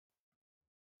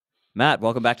Matt,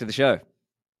 welcome back to the show.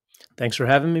 Thanks for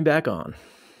having me back on.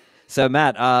 So,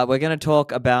 Matt, we're going to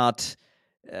talk about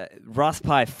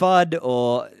RaspiFUD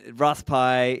or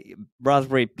Raspberry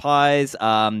Pis,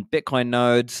 Bitcoin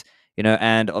nodes,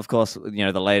 and of course,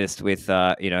 the latest with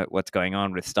what's going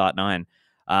on with Start9.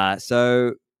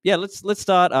 So, yeah, let's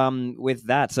start with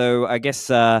that. So, I guess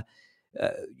I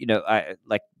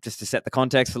like just to set the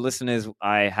context for listeners.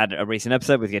 I had a recent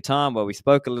episode with Yatan where we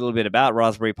spoke a little bit about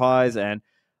Raspberry Pis, and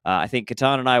I think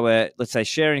Katan and I were, let's say,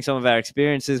 sharing some of our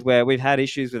experiences where we've had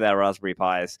issues with our Raspberry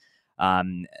Pis.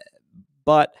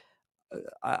 But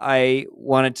I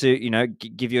wanted to,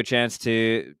 give you a chance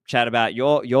to chat about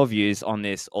your views on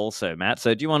this also, Matt.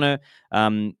 So do you want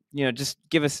to, just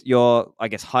give us your, I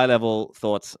guess, high level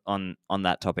thoughts on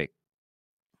that topic?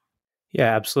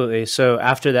 Yeah, absolutely. So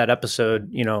after that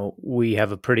episode, we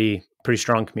have a pretty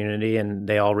strong community, and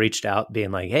they all reached out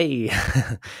being like, "Hey,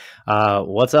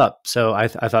 what's up?" So I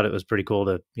thought it was pretty cool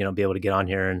to be able to get on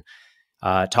here and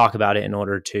talk about it in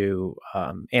order to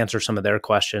answer some of their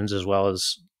questions, as well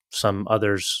as some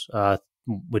others,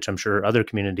 which I'm sure other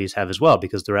communities have as well,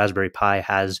 because the Raspberry Pi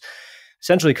has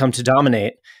essentially come to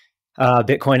dominate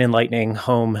Bitcoin and Lightning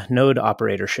home node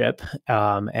operatorship.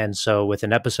 And so with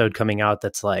an episode coming out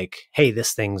that's like, hey,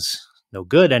 this thing's no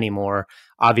good anymore,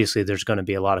 obviously there's going to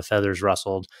be a lot of feathers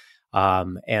rustled.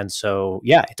 And so,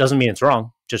 yeah, it doesn't mean it's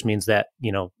wrong. It just means that,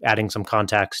 adding some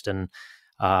context and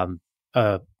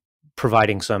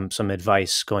providing some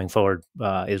advice going forward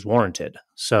is warranted.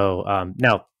 So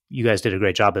now you guys did a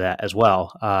great job of that as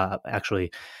well.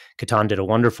 Actually, Katan did a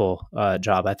wonderful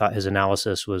job. I thought his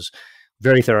analysis was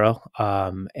very thorough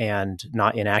and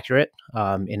not inaccurate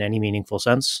in any meaningful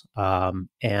sense,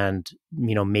 and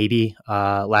maybe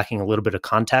lacking a little bit of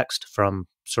context from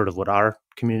sort of what our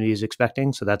community is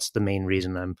expecting. So that's the main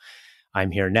reason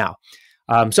I'm here now.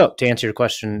 So to answer your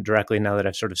question directly, now that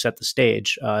I've sort of set the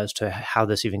stage as to how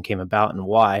this even came about and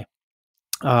why,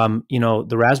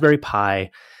 the Raspberry Pi,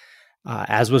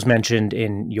 as was mentioned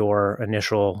in your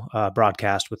initial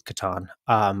broadcast with Katan,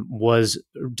 was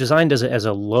designed as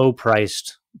a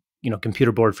low-priced,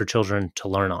 computer board for children to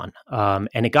learn on,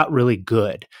 and it got really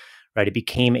good. Right, it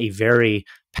became a very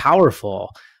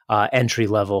powerful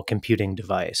entry-level computing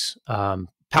device,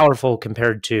 powerful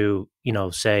compared to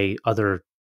say other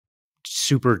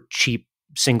super cheap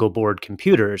single board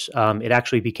computers. It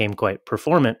actually became quite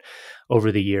performant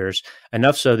over the years,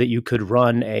 enough so that you could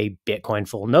run a Bitcoin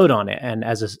full node on it. And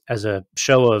as a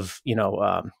show of,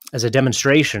 as a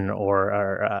demonstration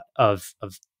or of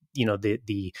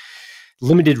the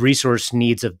limited resource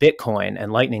needs of Bitcoin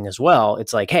and Lightning as well,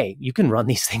 it's like, hey, you can run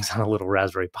these things on a little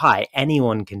Raspberry Pi.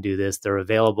 Anyone can do this. They're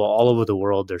available all over the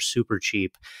world. They're super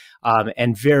cheap,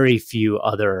 and very few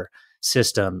other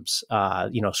systems,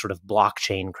 sort of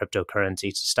blockchain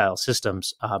cryptocurrency style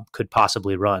systems could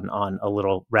possibly run on a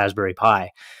little Raspberry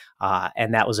Pi.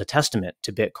 And that was a testament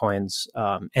to Bitcoin's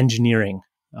engineering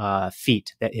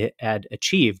feat that it had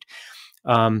achieved.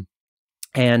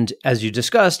 And as you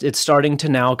discussed, it's starting to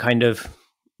now kind of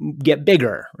get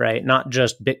bigger, right? Not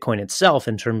just Bitcoin itself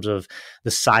in terms of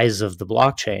the size of the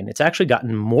blockchain. It's actually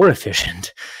gotten more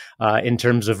efficient in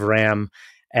terms of RAM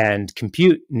and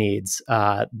compute needs.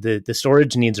 The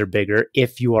storage needs are bigger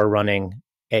if you are running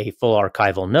a full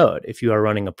archival node. If you are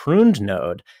running a pruned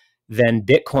node, then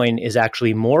Bitcoin is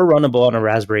actually more runnable on a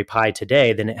Raspberry Pi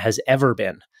today than it has ever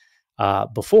been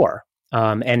before.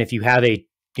 And if you have a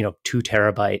 2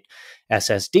 terabyte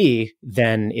SSD,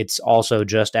 then it's also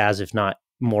just as, if not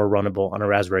more, runnable on a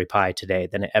Raspberry Pi today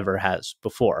than it ever has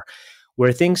before.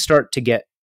 Where things start to get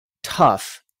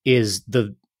tough is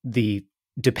the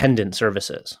dependent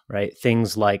services, right?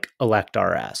 Things like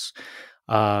ElectRS,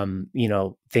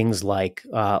 things like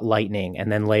Lightning, and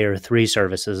then layer 3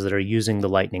 services that are using the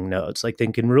Lightning nodes. Like, they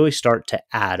can really start to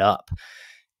add up.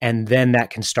 And then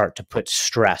that can start to put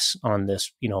stress on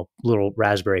this, little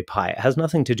Raspberry Pi. It has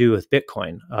nothing to do with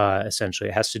Bitcoin,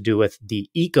 essentially. It has to do with the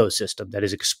ecosystem that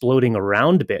is exploding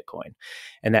around Bitcoin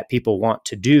and that people want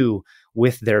to do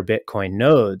with their Bitcoin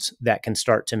nodes that can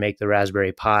start to make the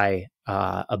Raspberry Pi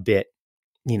a bit,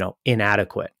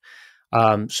 inadequate.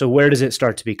 So where does it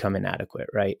start to become inadequate,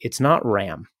 right? It's not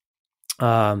RAM.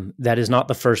 That is not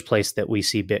the first place that we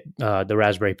see the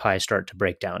Raspberry Pi start to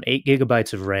break down. 8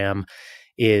 gigabytes of RAM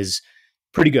is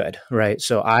pretty good, right?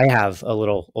 So I have a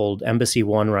little old Embassy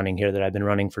One running here that I've been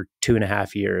running for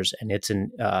 2.5 years, and it's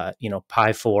an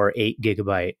Pi 4 8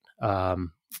 gigabyte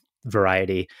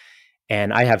variety,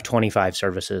 and I have 25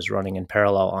 services running in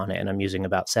parallel on it, and I'm using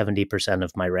about 70%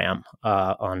 of my RAM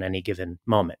on any given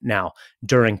moment. Now,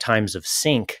 during times of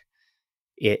sync,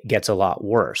 it gets a lot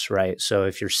worse, right? So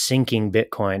if you're syncing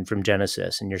Bitcoin from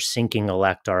Genesis and you're syncing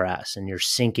ElectRS and you're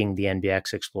syncing the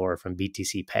NBX Explorer from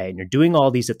BTC Pay and you're doing all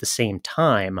these at the same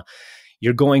time,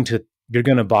 you're going to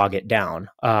bog it down.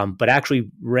 But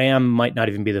actually, RAM might not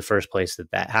even be the first place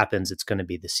that happens. It's going to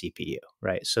be the CPU,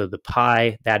 right? So the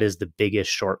Pi, that is the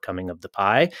biggest shortcoming of the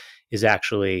Pi, is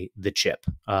actually the chip.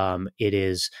 It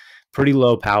is pretty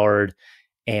low powered,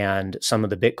 and some of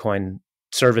the Bitcoin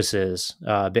services,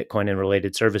 Bitcoin and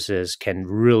related services, can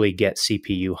really get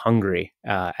CPU hungry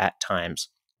at times.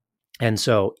 And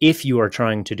so if you are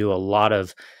trying to do a lot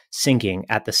of syncing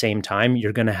at the same time,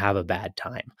 you're going to have a bad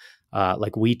time.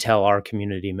 Like we tell our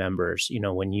community members,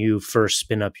 when you first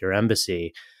spin up your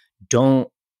embassy, don't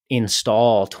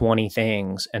install 20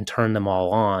 things and turn them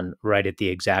all on right at the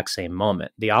exact same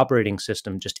moment. The operating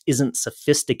system just isn't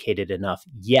sophisticated enough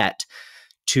yet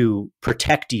to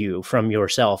protect you from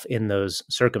yourself in those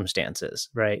circumstances,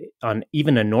 right? On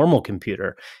even a normal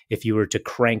computer, if you were to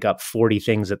crank up 40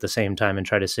 things at the same time and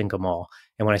try to sync them all,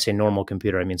 and when I say normal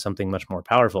computer, I mean something much more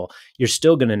powerful, you're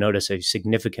still going to notice a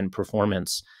significant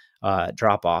performance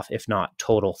drop off, if not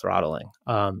total throttling.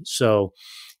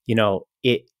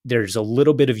 There's a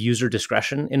little bit of user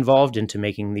discretion involved into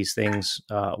making these things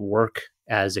work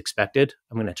as expected.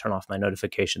 I'm going to turn off my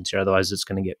notifications here, otherwise it's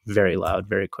going to get very loud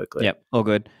very quickly. Yep, all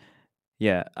good.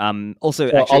 Yeah. Also,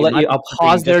 so actually, I'll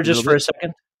pause there just for a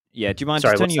second. Yeah. Do you mind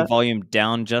just turning your volume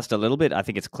down just a little bit? I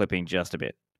think it's clipping just a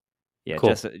bit. Yeah, cool.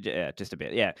 just a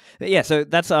bit. Yeah. So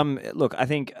that's look, I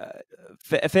think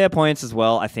fair points as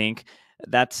well. I think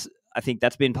that's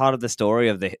been part of the story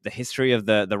of the history of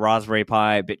the Raspberry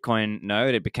Pi Bitcoin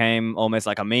node. It became almost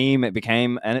like a meme. It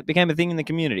became a thing in the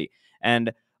community,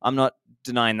 and I'm not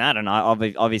denying that. And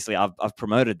obviously I've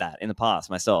promoted that in the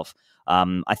past myself.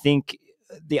 I think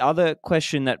the other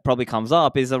question that probably comes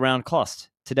up is around cost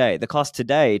today. The cost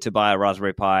today to buy a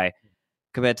Raspberry Pi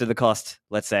compared to the cost,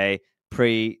 let's say,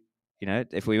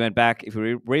 if we went back, if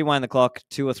we rewind the clock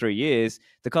 2 or 3 years,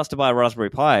 the cost to buy a Raspberry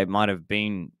Pi might have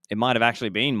actually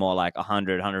been more like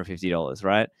 $100, $150,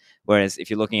 right? Whereas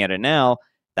if you're looking at it now,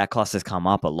 that cost has come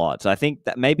up a lot. So I think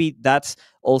that maybe that's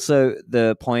also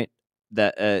the point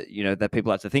that that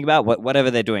people have to think about. Whatever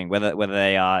they're doing, whether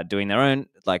they are doing their own,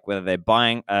 like whether they're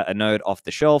buying a node off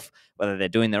the shelf, whether they're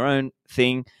doing their own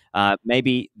thing,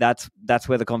 maybe that's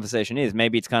where the conversation is.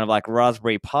 Maybe it's kind of like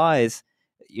Raspberry Pis.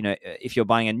 If you're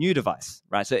buying a new device,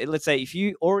 right? So let's say if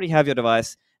you already have your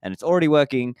device and it's already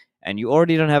working and you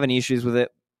already don't have any issues with it,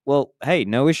 well, hey,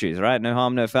 no issues, right? No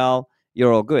harm, no foul.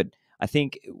 You're all good. I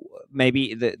think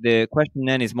maybe the question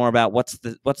then is more about what's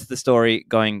the story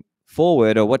going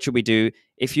forward, or what should we do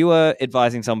if you were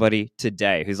advising somebody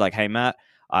today who's like, hey, Matt,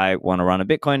 I want to run a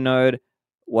Bitcoin node.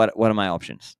 What are my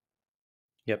options?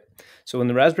 Yep. So when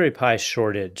the Raspberry Pi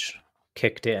shortage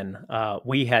kicked in,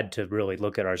 we had to really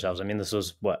look at ourselves. I mean, this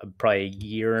was probably a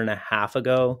year and a half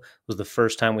ago was the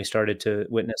first time we started to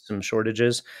witness some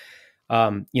shortages.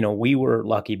 We were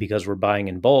lucky because we're buying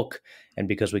in bulk and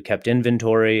because we kept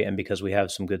inventory and because we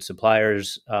have some good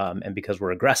suppliers and because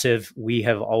we're aggressive. We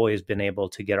have always been able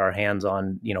to get our hands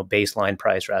on, baseline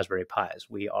price Raspberry Pis.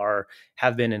 We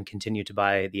have been and continue to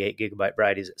buy the 8 gigabyte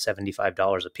varieties at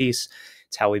 $75 a piece.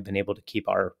 It's how we've been able to keep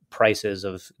our prices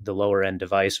of the lower end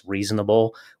device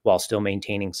reasonable while still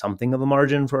maintaining something of a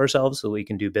margin for ourselves so we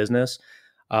can do business.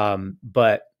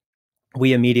 But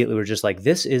we immediately were just like,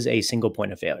 this is a single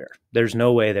point of failure. There's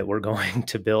no way that we're going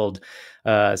to build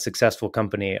a successful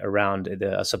company around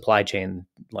a supply chain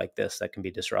like this that can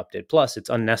be disrupted. Plus, it's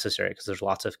unnecessary because there's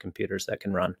lots of computers that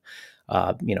can run,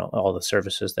 all the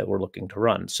services that we're looking to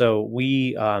run. So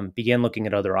we began looking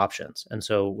at other options. And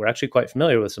so we're actually quite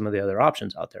familiar with some of the other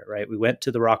options out there, right? We went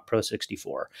to the Rock Pro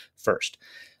 64 first,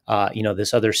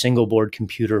 this other single board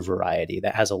computer variety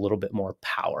that has a little bit more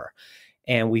power.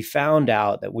 And we found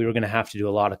out that we were going to have to do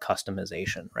a lot of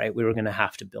customization, right? We were going to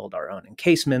have to build our own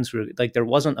encasements. There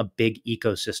wasn't a big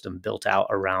ecosystem built out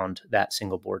around that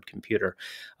single board computer,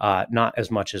 not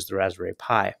as much as the Raspberry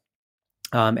Pi.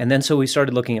 And then so we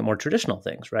started looking at more traditional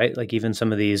things, right? Like even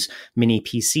some of these mini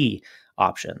PC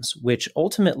options, which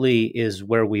ultimately is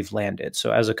where we've landed.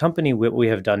 So as a company, what we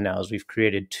have done now is we've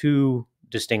created 2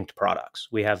 distinct products.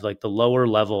 We have like the lower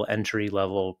level, entry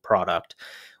level product,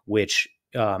 which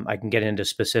I can get into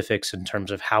specifics in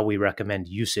terms of how we recommend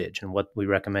usage and what we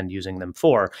recommend using them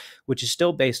for, which is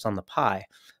still based on the Pi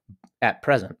at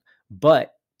present,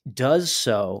 but does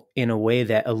so in a way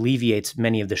that alleviates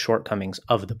many of the shortcomings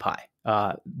of the Pi,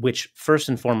 which first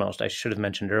and foremost, I should have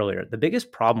mentioned earlier, the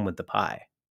biggest problem with the Pi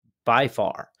by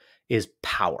far is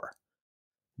power.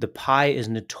 The Pi is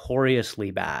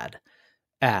notoriously bad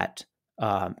at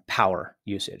power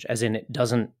usage, as in it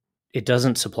doesn't it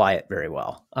doesn't supply it very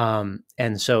well.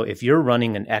 And so if you're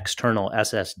running an external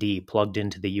SSD plugged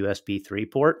into the USB 3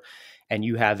 port and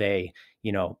you have a,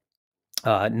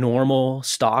 normal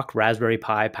stock Raspberry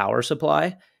Pi power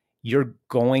supply, you're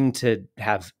going to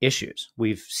have issues.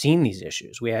 We've seen these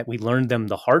issues. We learned them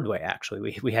the hard way.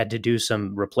 Actually, we had to do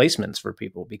some replacements for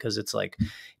people because it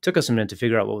took us a minute to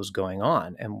figure out what was going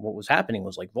on, and what was happening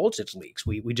was like voltage leaks.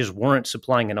 We just weren't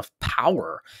supplying enough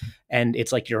power, and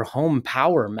it's like your home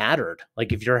power mattered.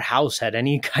 Like if your house had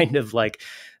any kind of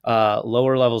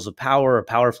lower levels of power or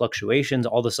power fluctuations,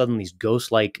 all of a sudden these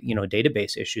ghost-like,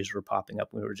 database issues were popping up.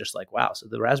 We were just like, wow, so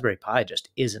the Raspberry Pi just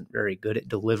isn't very good at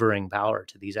delivering power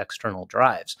to these external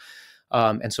drives.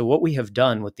 And so what we have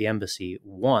done with the Embassy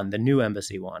One, the new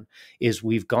Embassy One, is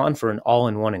we've gone for an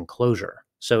all-in-one enclosure.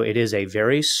 So it is a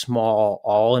very small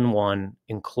all-in-one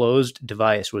enclosed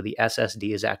device where the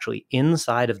SSD is actually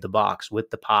inside of the box with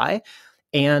the Pi,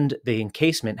 and the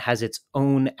encasement has its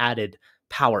own added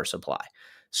power supply.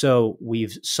 So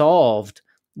we've solved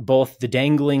both the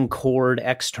dangling cord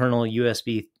external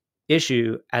USB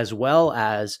issue as well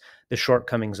as the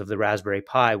shortcomings of the Raspberry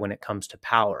Pi when it comes to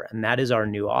power. And that is our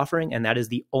new offering. And that is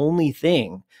the only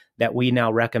thing that we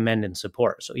now recommend and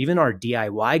support. So even our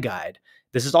DIY guide,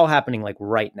 this is all happening like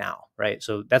right now, right?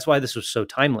 So that's why this was so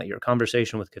timely. Your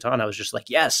conversation with Katana, I was just like,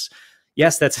 yes,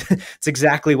 that's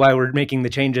exactly why we're making the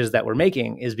changes that we're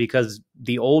making, is because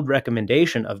the old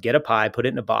recommendation of get a Pi, put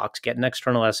it in a box, get an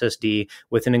external SSD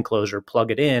with an enclosure,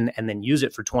 plug it in, and then use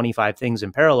it for 25 things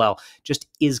in parallel just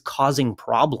is causing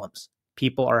problems.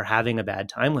 People are having a bad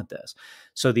time with this.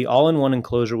 So the all-in-one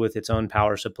enclosure with its own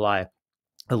power supply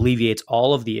alleviates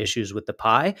all of the issues with the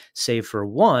Pi, save for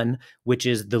one, which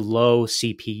is the low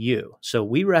CPU. So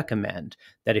we recommend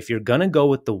that if you're going to go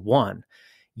with the One,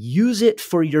 use it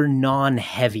for your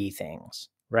non-heavy things,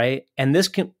 right? And this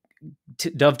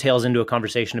dovetails into a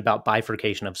conversation about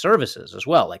bifurcation of services as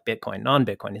well, like Bitcoin,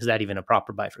 non-Bitcoin. Is that even a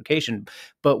proper bifurcation?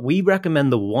 But we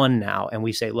recommend the One now, and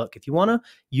we say, look, if you want to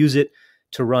use it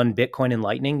to run Bitcoin and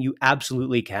Lightning, you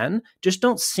absolutely can. Just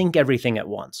don't sync everything at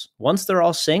once. Once they're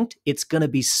all synced, it's going to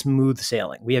be smooth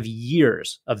sailing. We have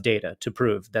years of data to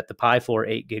prove that the Pi 4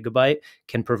 8 gigabyte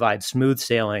can provide smooth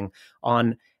sailing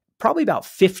on probably about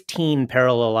 15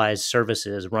 parallelized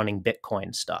services running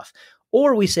Bitcoin stuff.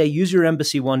 Or we say, use your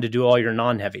Embassy One to do all your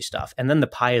non-heavy stuff. And then the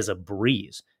Pi is a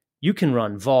breeze. You can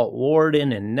run Vault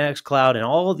Warden and Nextcloud and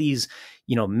all these,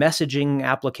 messaging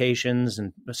applications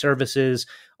and services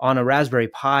on a Raspberry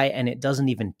Pi, and it doesn't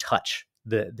even touch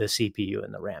the CPU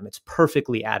and the RAM. It's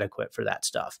perfectly adequate for that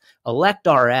stuff.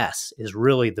 ElectRS is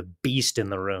really the beast in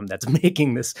the room that's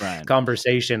making this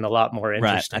conversation a lot more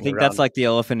interesting. Right. I think that's like the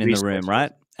elephant in the room,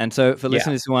 right? And so for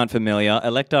listeners who aren't familiar,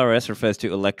 ElectRS refers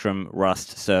to Electrum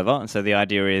Rust Server. And so the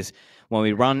idea is when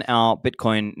we run our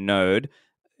Bitcoin node,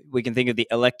 we can think of the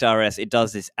ElectRS, it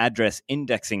does this address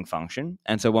indexing function.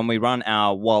 And so when we run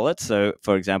our wallet, so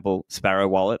for example, Sparrow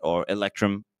Wallet or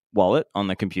Electrum Wallet on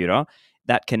the computer,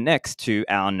 that connects to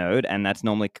our node, and that's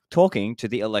normally talking to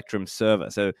the Electrum server.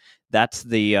 So that's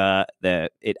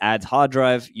it adds hard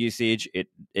drive usage.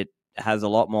 It has a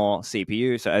lot more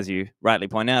CPU. So as you rightly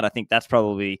point out, I think that's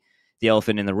probably the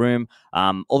elephant in the room.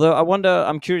 Although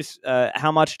I'm curious,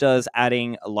 how much does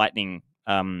adding Lightning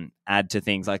add to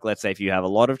things? Like, let's say if you have a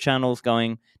lot of channels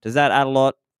going, does that add a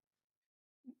lot?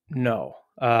 No,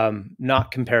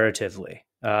 not comparatively.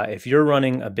 If you're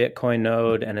running a Bitcoin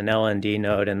node and an LND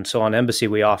node, and so on Embassy,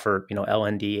 we offer,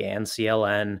 LND and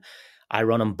CLN. I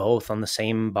run them both on the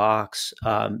same box.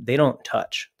 They don't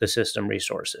touch the system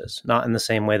resources, not in the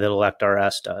same way that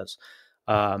ElectRS does.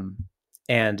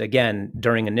 And again,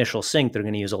 during initial sync, they're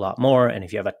going to use a lot more. And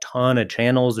if you have a ton of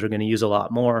channels, they're going to use a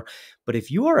lot more. But if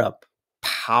you are a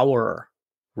power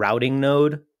routing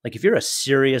node, like if you're a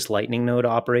serious Lightning node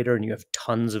operator and you have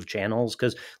tons of channels,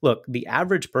 because look, the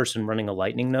average person running a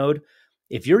Lightning node,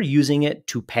 if you're using it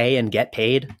to pay and get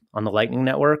paid on the Lightning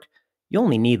network, you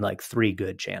only need like 3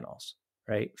 good channels,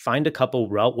 right? Find a couple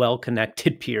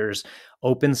well-connected peers,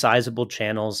 open sizable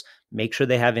channels, make sure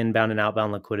they have inbound and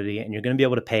outbound liquidity, and you're going to be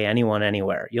able to pay anyone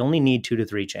anywhere. You only need 2 to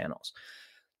 3 channels.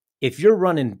 If you're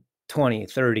running 20,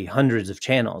 30, hundreds of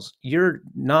channels, you're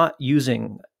not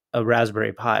using a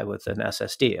Raspberry Pi with an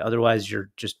SSD. Otherwise, you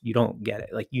don't get it.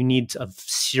 Like you need a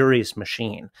serious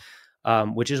machine,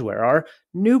 which is where our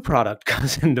new product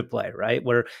comes into play, right?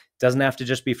 Where it doesn't have to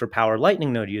just be for power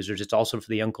Lightning node users. It's also for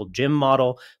the Uncle Jim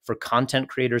model, for content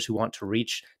creators who want to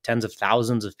reach tens of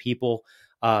thousands of people.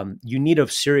 You need a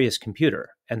serious computer.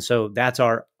 And so that's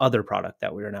our other product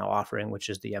that we are now offering, which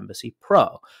is the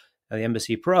EmbassyPro. Now, the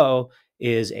EmbassyPro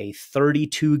is a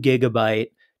 32 gigabyte,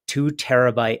 2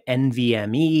 terabyte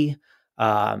NVMe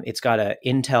It's got an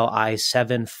Intel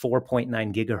i7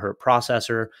 4.9 gigahertz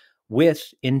processor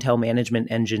with Intel Management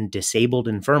Engine disabled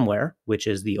in firmware, which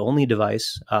is the only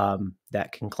device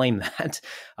that can claim that.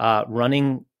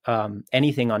 Running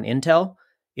anything on Intel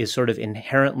is sort of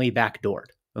inherently backdoored.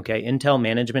 Okay, Intel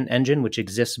Management Engine, which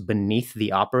exists beneath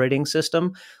the operating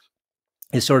system,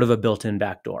 is sort of a built-in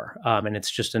backdoor, and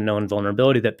it's just a known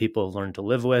vulnerability that people have learned to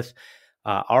live with.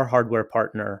 Our hardware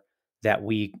partner that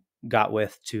we got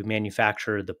with to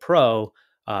manufacture the Pro,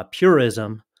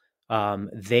 Purism,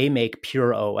 they make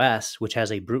Pure OS, which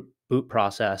has a boot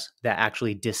process that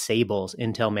actually disables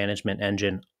Intel Management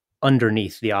Engine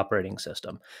underneath the operating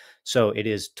system. So it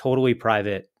is totally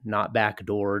private, not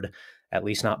backdoored, at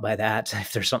least not by that.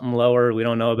 If there's something lower we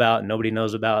don't know about, nobody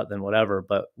knows about, then whatever.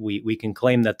 But we can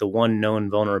claim that the one known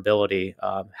vulnerability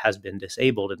has been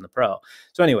disabled in the Pro.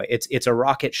 So anyway, it's a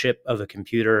rocket ship of a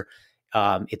computer.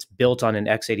 It's built on an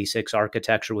x86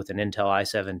 architecture with an Intel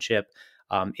i7 chip.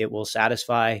 It will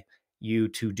satisfy you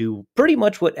to do pretty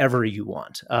much whatever you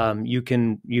want. You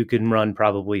can run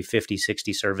probably 50,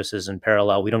 60 services in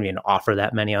parallel. We don't even offer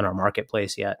that many on our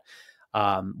marketplace yet.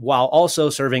 While also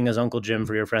serving as Uncle Jim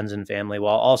for your friends and family,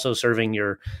 while also serving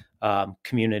your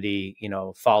community,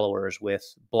 followers with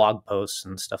blog posts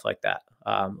and stuff like that,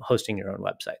 hosting your own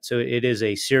website. So it is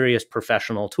a serious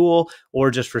professional tool,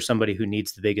 or just for somebody who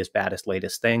needs the biggest, baddest,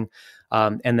 latest thing.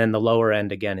 And then the lower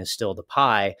end, again, is still the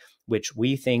Pi, which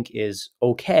we think is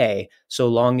okay, so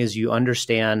long as you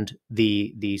understand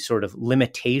the sort of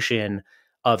limitation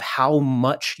of how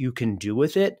much you can do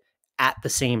with it at the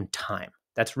same time.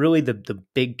 That's really the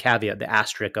big caveat, the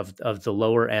asterisk of the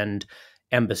lower end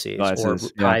embassies or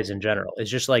Pis in general.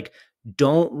 Is just like,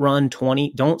 don't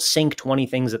sync 20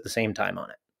 things at the same time on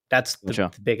it. That's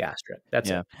the big asterisk. That's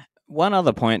it. One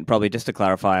other point, probably just to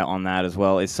clarify on that as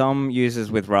well, is some users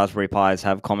with Raspberry Pis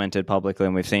have commented publicly,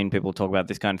 and we've seen people talk about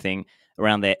this kind of thing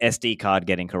around their SD card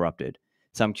getting corrupted.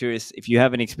 So I'm curious if you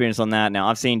have any experience on that. Now,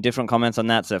 I've seen different comments on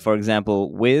that. So, for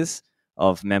example, Wiz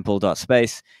of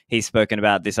mempool.space, he's spoken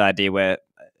about this idea where,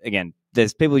 again,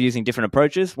 there's people using different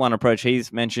approaches. One approach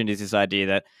he's mentioned is this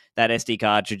idea that SD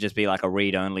card should just be like a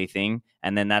read-only thing,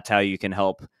 and then that's how you can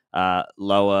help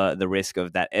lower the risk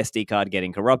of that SD card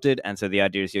getting corrupted. And so the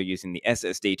idea is you're using the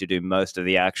SSD to do most of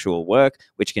the actual work,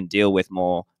 which can deal with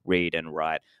more read and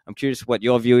write. I'm curious what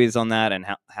your view is on that and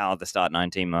how the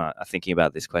Start9 team are thinking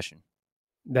about this question.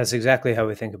 That's exactly how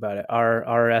we think about it. Our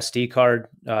SD card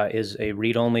is a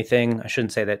read-only thing. I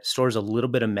shouldn't say that. It stores a little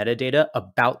bit of metadata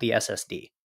about the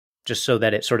SSD, just so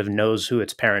that it sort of knows who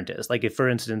its parent is. Like if, for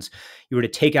instance, you were to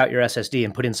take out your SSD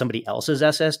and put in somebody else's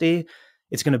SSD,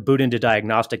 it's going to boot into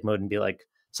diagnostic mode and be like,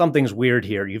 something's weird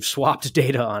here. You've swapped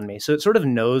data on me. So it sort of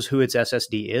knows who its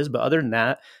SSD is. But other than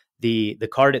that, the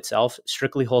card itself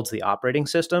strictly holds the operating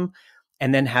system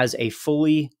and then has a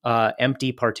fully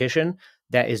empty partition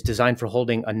that is designed for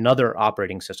holding another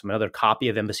operating system, another copy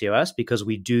of EmbassyOS, because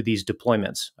we do these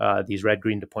deployments, these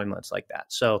red-green deployments like that.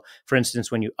 So for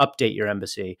instance, when you update your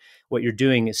Embassy, what you're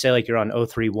doing is, say like you're on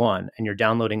 0.3.1 and you're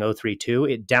downloading 0.3.2,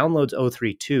 it downloads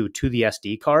 0.3.2 to the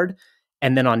SD card,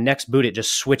 and then on next boot, it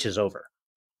just switches over.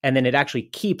 And then it actually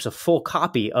keeps a full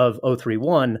copy of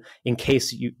 0.3.1 in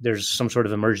case there's some sort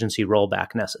of emergency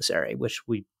rollback necessary, which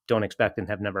we don't expect and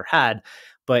have never had.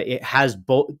 But it has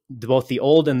both the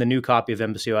old and the new copy of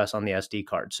EmbassyOS on the SD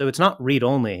card. So it's not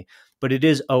read-only, but it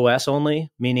is OS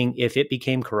only, meaning if it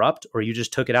became corrupt or you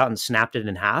just took it out and snapped it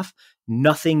in half,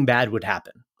 nothing bad would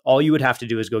happen. All you would have to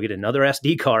do is go get another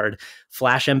SD card,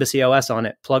 flash EmbassyOS on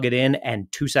it, plug it in,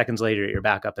 and 2 seconds later, you're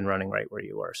back up and running right where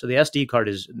you were. So the SD card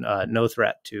is no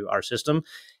threat to our system.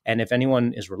 And if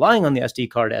anyone is relying on the SD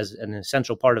card as an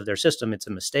essential part of their system, it's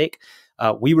a mistake.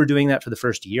 We were doing that for the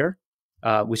first year.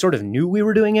 We sort of knew we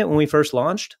were doing it when we first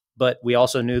launched, but we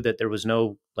also knew that there was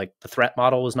no, like, the threat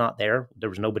model was not there.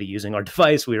 There was nobody using our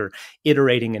device. We were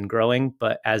iterating and growing,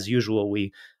 but as usual,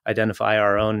 we identify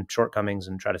our own shortcomings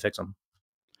and try to fix them.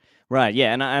 Right,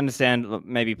 yeah, and I understand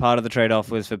maybe part of the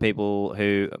trade-off was for people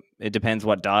who, it depends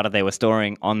what data they were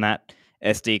storing on that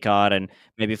SD card, and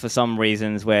maybe for some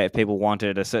reasons where if people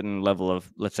wanted a certain level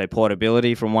of, let's say,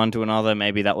 portability from one to another,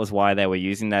 maybe that was why they were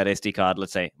using that SD card,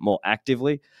 let's say, more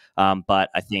actively. But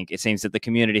I think it seems that the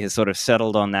community has sort of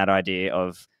settled on that idea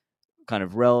of kind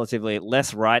of relatively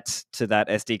less writes to that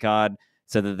SD card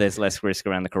so that there's less risk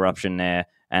around the corruption there,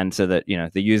 and so that,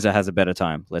 the user has a better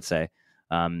time, let's say.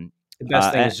 The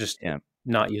best thing is just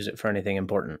not use it for anything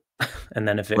important. And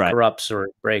then if it corrupts or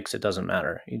it breaks, it doesn't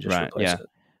matter. You just replace it.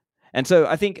 And so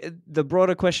I think the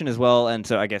broader question as well, and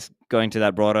so I guess going to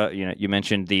that broader, you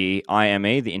mentioned the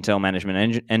IME, the Intel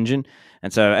Management Engine.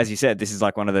 And so as you said, this is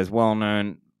like one of those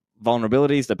well-known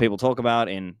vulnerabilities that people talk about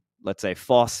in let's say,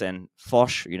 FOSS and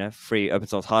FOSH, free open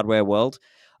source hardware world.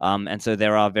 And so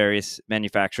there are various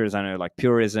manufacturers, I know, like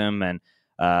Purism and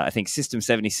I think System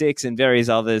 76 and various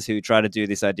others who try to do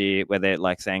this idea where they're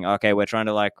like saying, okay, we're trying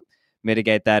to like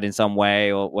mitigate that in some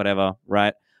way or whatever,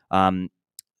 right?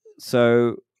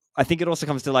 So I think it also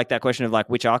comes to like that question of like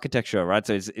which architecture, right?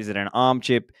 So is it an ARM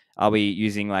chip? Are we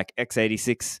using like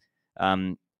x86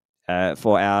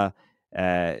 for our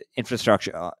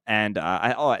infrastructure? And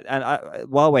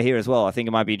while we're here as well, I think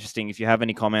it might be interesting if you have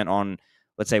any comment on,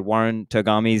 let's say, Warren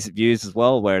Togami's views as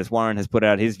well, whereas Warren has put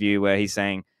out his view where he's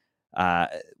saying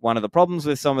one of the problems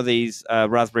with some of these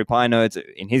Raspberry Pi nodes,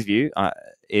 in his view,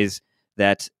 is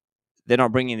that they're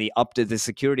not bringing the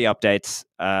security updates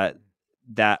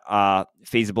that are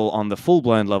feasible on the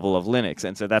full-blown level of Linux.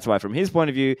 And so that's why, from his point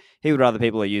of view, he would rather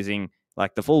people are using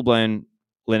like the full-blown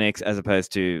Linux as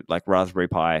opposed to like Raspberry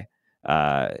Pi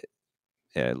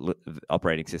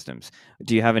operating systems.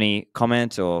 Do you have any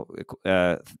comment or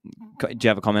do you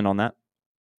have a comment on that?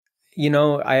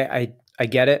 I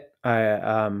get it.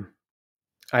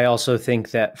 I also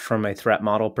think that from a threat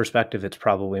model perspective, it's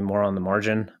probably more on the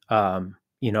margin.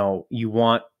 You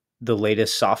want the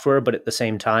latest software, but at the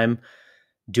same time,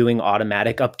 doing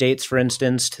automatic updates, for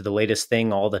instance, to the latest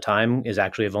thing all the time is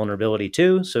actually a vulnerability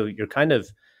too. So you're kind of,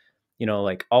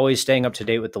 like always staying up to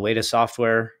date with the latest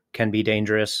software can be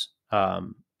dangerous.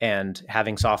 And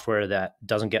having software that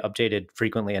doesn't get updated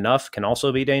frequently enough can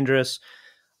also be dangerous.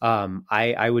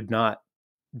 I would not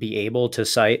be able to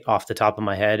cite off the top of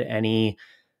my head any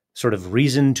sort of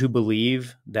reason to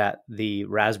believe that the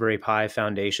Raspberry Pi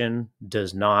Foundation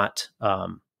does not,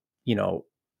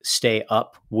 stay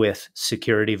up with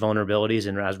security vulnerabilities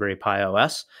in Raspberry Pi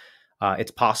OS.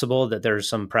 It's possible that there's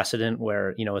some precedent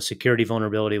where, a security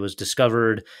vulnerability was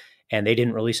discovered and they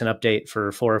didn't release an update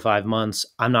for 4 or 5 months.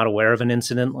 I'm not aware of an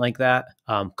incident like that.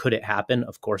 Could it happen?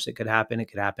 Of course it could happen. It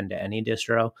could happen to any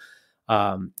distro.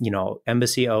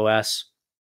 EmbassyOS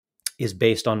is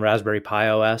based on Raspberry Pi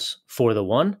OS for the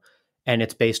One, and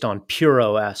it's based on Pure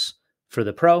OS for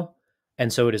the Pro.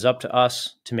 And so it is up to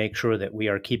us to make sure that we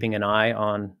are keeping an eye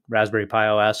on Raspberry Pi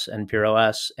OS and Pure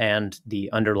OS and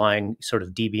the underlying sort of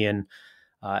Debian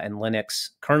and Linux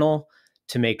kernel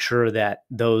to make sure that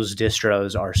those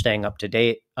distros are staying up to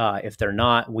date. If they're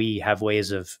not, we have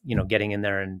ways of, getting in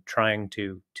there and trying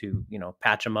to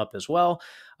patch them up as well.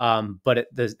 But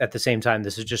at the same time,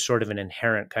 this is just sort of an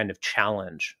inherent kind of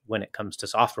challenge when it comes to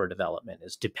software development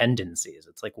is dependencies.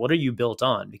 It's like, what are you built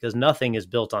on? Because nothing is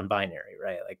built on binary,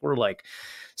 right? Like we're like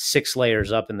 6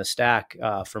 layers up in the stack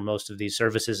for most of these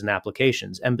services and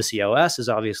applications. EmbassyOS is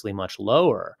obviously much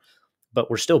lower, but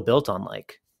we're still built on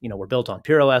we're built on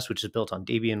Pure OS, which is built on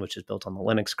Debian, which is built on the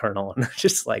Linux kernel. And it's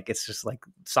just like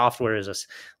software is a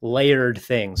layered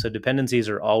thing. So dependencies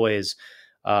are always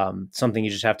something you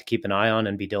just have to keep an eye on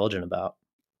and be diligent about.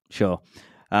 Sure.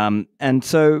 And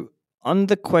so on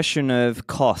the question of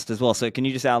cost as well, so can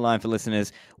you just outline for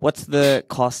listeners, what's the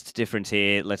cost difference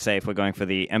here? Let's say if we're going for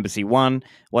the Embassy One,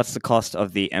 what's the cost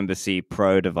of the Embassy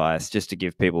Pro device, just to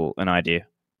give people an idea?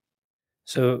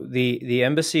 So the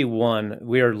Embassy One,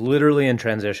 we are literally in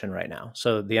transition right now.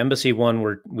 So the Embassy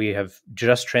One, we have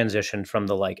just transitioned from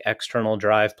the like external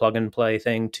drive plug and play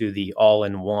thing to the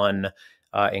all-in-one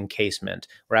encasement.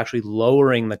 We're actually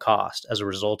lowering the cost as a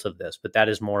result of this, but that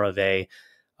is more of a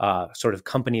sort of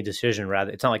company decision.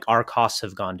 Rather, it's not like our costs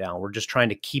have gone down. We're just trying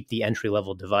to keep the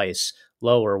entry-level device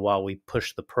lower while we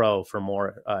push the Pro for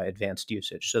more advanced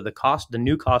usage. So the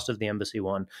new cost of the Embassy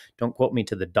One, don't quote me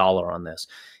to the dollar on this,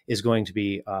 is going to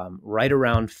be right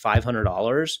around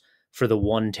 $500 for the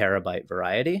 1 terabyte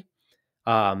variety.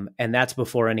 And that's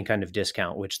before any kind of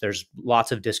discount, which there's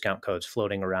lots of discount codes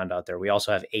floating around out there. We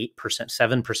also have 8%,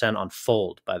 7% on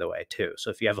Fold, by the way, too.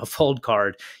 So if you have a Fold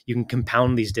card, you can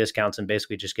compound these discounts and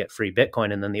basically just get free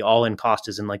Bitcoin. And then the all-in cost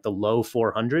is in like the low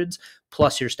 400s,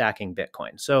 plus you're stacking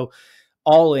Bitcoin. So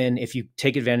all in, if you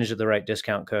take advantage of the right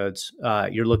discount codes,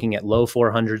 you're looking at low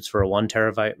 400s for a 1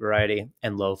 terabyte variety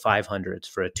and low 500s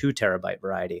for a 2 terabyte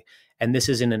variety. And this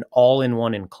is in an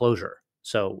all-in-one enclosure.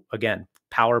 So again,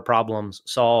 power problems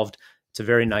solved. It's a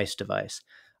very nice device.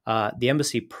 The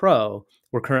Embassy Pro,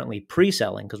 we're currently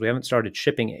pre-selling because we haven't started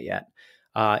shipping it yet.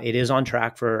 It is on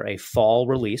track for a fall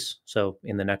release. So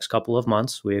in the next couple of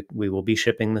months, we will be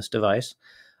shipping this device.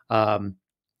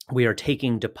 We are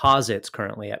taking deposits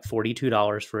currently at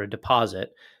 $42 for a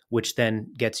deposit, which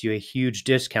then gets you a huge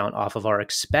discount off of our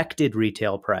expected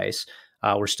retail price.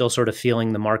 We're still sort of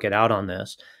feeling the market out on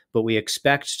this, but we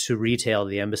expect to retail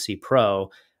the Embassy Pro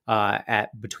at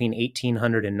between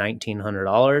 $1,800 and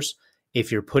 $1,900.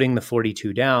 If you're putting the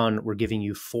 42 down, we're giving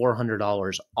you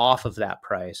 $400 off of that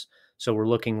price. So we're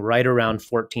looking right around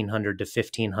 $1,400 to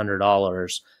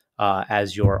 $1,500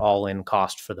 as your all-in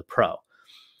cost for the Pro.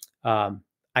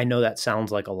 I know that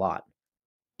sounds like a lot.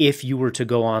 If you were to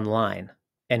go online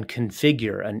and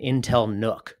configure an Intel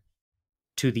NUC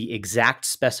to the exact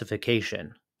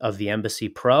specification of the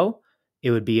EmbassyPro,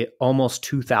 it would be almost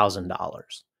 $2,000.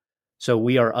 So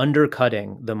we are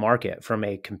undercutting the market from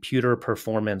a computer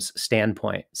performance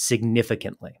standpoint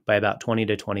significantly by about 20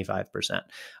 to 25%.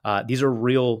 These are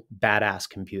real badass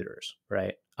computers,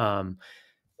 right?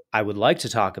 I would like to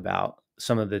talk about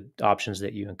some of the options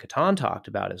that you and Katan talked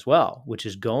about as well, which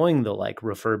is going the like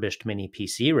refurbished mini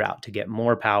PC route to get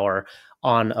more power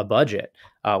on a budget,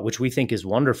 which we think is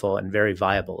wonderful and very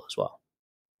viable as well.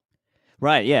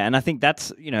 Right, yeah, and I think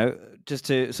that's, just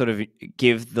to sort of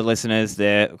give the listeners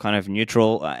their kind of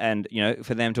neutral and,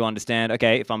 for them to understand,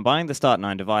 okay, if I'm buying the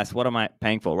Start9 device, what am I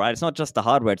paying for, right? It's not just the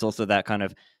hardware, it's also that kind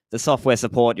of the software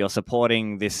support. You're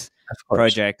supporting this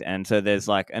project, and so there's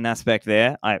like an aspect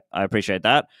there. I appreciate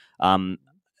that.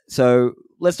 So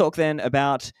let's talk then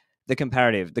about the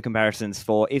comparisons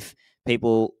for if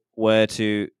people were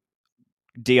to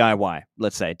DIY,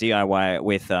 let's say DIY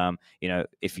with,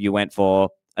 if you went for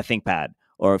a ThinkPad,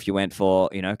 or if you went for,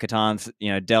 Katan's,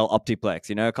 Dell Optiplex,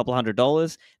 a couple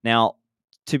 $100. Now,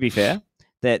 to be fair,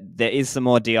 that there is some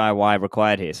more DIY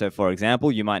required here. So, for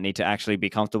example, you might need to actually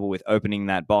be comfortable with opening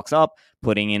that box up,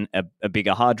 putting in a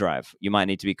bigger hard drive. You might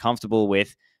need to be comfortable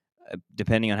with,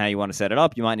 depending on how you want to set it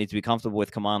up, you might need to be comfortable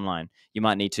with command line. You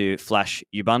might need to flash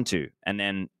Ubuntu and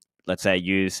then, let's say,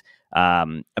 use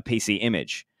a PC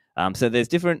image. So there's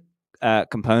different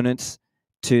components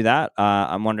to that.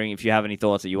 I'm wondering if you have any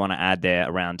thoughts that you want to add there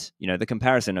around, the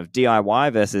comparison of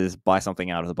DIY versus buy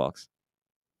something out of the box.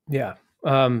 Yeah.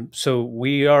 So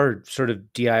we are sort of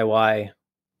DIY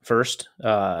first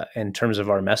in terms of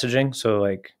our messaging. So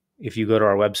like if you go to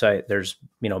our website, there's,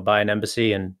 buy an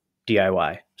Embassy and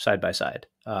DIY side by side.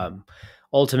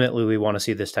 Ultimately, we want to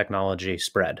see this technology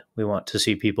spread. We want to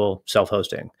see people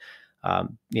self-hosting.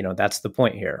 That's the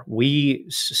point here. We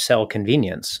sell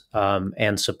convenience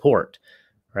and support,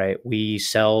 right? We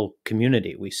sell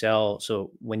community.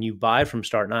 So when you buy from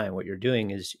Start9, what you're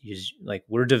doing is like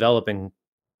we're developing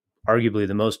arguably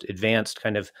the most advanced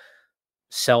kind of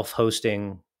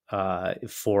self-hosting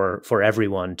for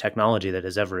everyone technology that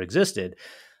has ever existed.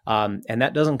 And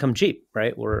that doesn't come cheap,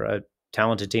 right? We're a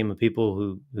talented team of people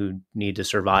who need to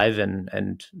survive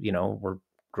and we're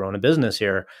growing a business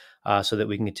here so that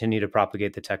we can continue to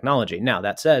propagate the technology. Now,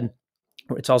 that said,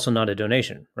 it's also not a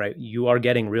donation, right? You are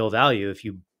getting real value if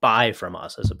you buy from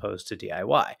us as opposed to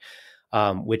DIY,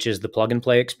 which is the plug and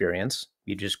play experience.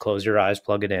 You just close your eyes,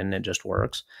 plug it in, it just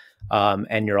works.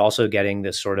 And you're also getting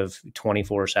this sort of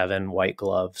 24/7 white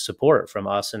glove support from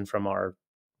us and from our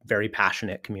very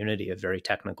passionate community of very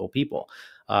technical people.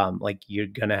 Like you're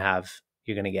going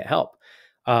to get help.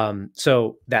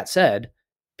 So that said,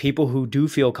 people who do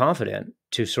feel confident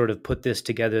to sort of put this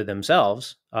together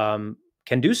themselves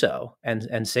can do so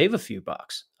and save a few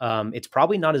bucks. It's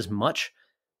probably not as much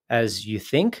as you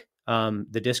think.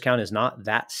 The discount is not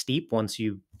that steep once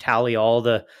you tally all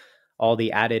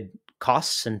the added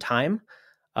costs and time.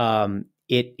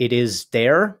 It is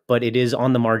there, but it is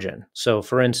on the margin. So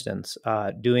for instance,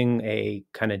 doing a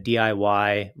kind of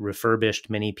DIY refurbished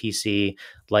mini PC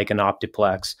like an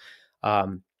Optiplex,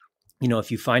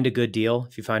 if you find a good deal,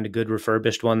 if you find a good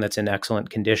refurbished one that's in excellent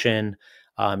condition,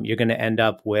 you're going to end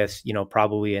up with,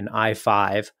 probably an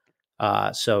i5.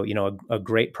 So, a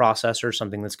great processor,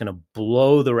 something that's going to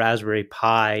blow the Raspberry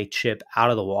Pi chip out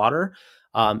of the water.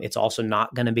 It's also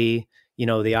not going to be, the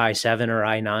i7 or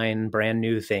i9 brand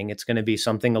new thing. It's going to be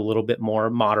something a little bit more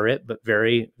moderate, but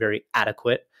very, very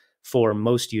adequate for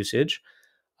most usage.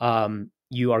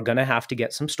 You are going to have to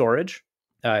get some storage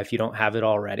if you don't have it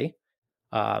already.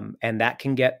 And that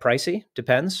can get pricey,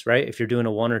 depends, right? If you're doing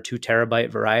a 1 or 2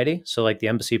 terabyte variety. So like the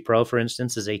EmbassyPro, for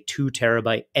instance, is a 2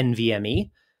 terabyte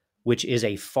NVMe, which is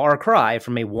a far cry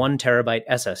from a 1 terabyte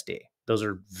SSD. Those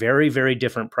are very, very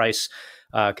different price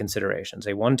considerations.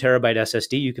 A 1 terabyte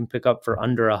SSD you can pick up for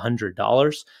under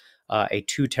 $100. A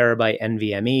 2 terabyte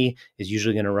NVMe is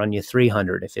usually going to run you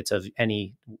 $300 if it's of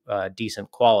any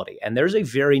decent quality. And there's a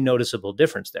very noticeable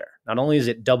difference there. Not only is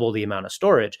it double the amount of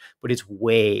storage, but it's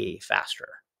way faster,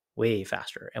 way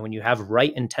faster. And when you have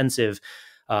write intensive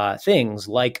things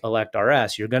like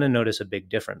ElectRS, you're going to notice a big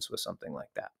difference with something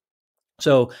like that.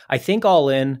 So I think all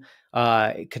in,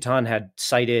 Katan had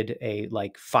cited a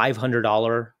like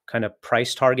 $500 kind of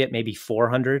price target, maybe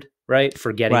 $400, right?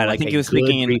 For getting right. Like I think you were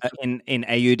speaking in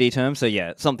AUD terms. So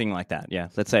yeah, something like that. Yeah.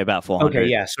 Let's say about 400. Okay.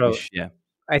 Yeah. So yeah.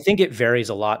 I think it varies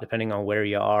a lot depending on where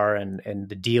you are and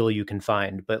the deal you can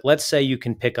find. But let's say you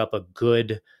can pick up a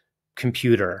good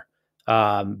computer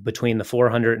between the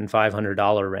 $400 and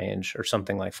 $500 range, or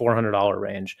something like $400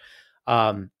 range,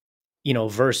 um,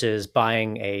 versus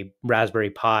buying a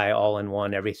Raspberry Pi all in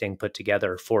one, everything put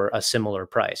together for a similar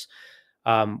price.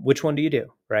 Which one do you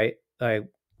do, right?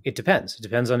 It depends. It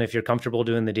depends on if you're comfortable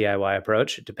doing the DIY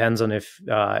approach. It depends on if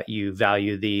you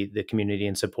value the community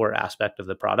and support aspect of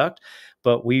the product.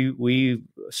 But we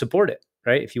support it,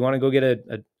 right? If you want to go get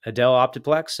a Dell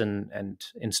Optiplex and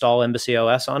install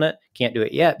EmbassyOS on it, can't do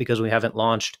it yet because we haven't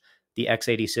launched the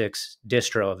x86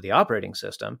 distro of the operating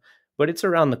system. But it's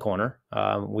around the corner.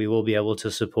 We will be able to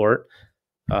support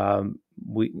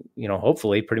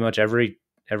hopefully pretty much every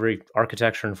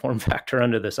architecture and form factor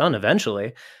under the sun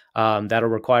eventually. That'll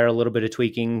require a little bit of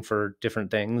tweaking for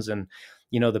different things. And,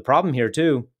 the problem here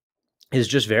too is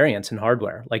just variance in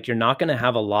hardware. Like, you're not going to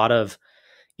have a lot of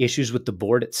issues with the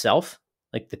board itself,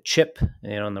 like the chip,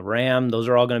 and the RAM. Those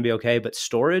are all going to be okay, but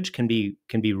storage can be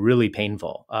really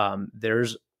painful.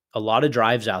 There's a lot of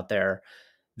drives out there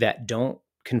that don't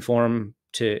conform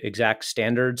to exact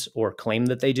standards or claim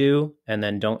that they do, and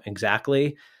then don't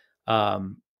exactly.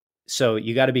 So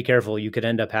you got to be careful. You could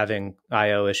end up having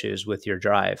IO issues with your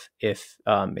drive if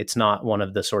it's not one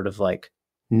of the sort of like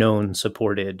known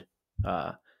supported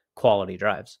quality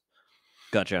drives.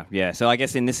 Gotcha. Yeah. So I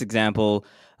guess in this example,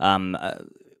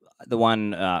 the one,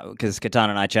 because Catan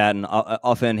and I chat, and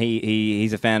often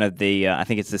he's a fan of the I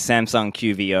think it's the Samsung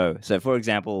QVO. So for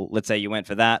example, let's say you went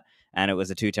for that and it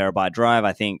was a 2 terabyte drive.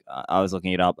 I think I was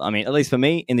looking it up. I mean, at least for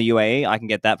me in the UAE, I can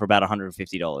get that for about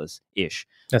 $150 ish.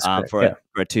 That's great.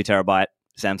 For a 2 terabyte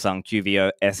Samsung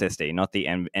QVO SSD, not the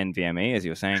NVMe, as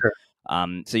you were saying. Sure.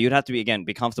 So you'd have to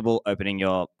be comfortable opening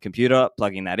your computer,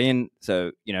 plugging that in.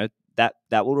 So that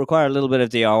will require a little bit of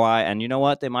DIY. And you know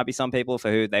what? There might be some people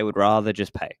for who they would rather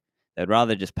just pay. They'd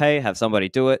rather just pay, have somebody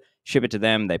do it, ship it to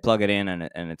them, they plug it in,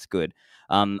 and it's good.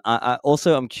 I'm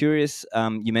curious,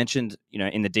 you mentioned,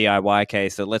 in the DIY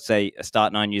case, so let's say a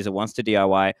Start9 user wants to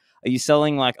DIY. Are you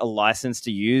selling like a license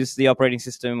to use the operating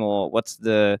system, or what's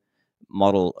the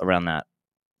model around that?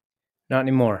 Not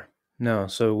anymore. No.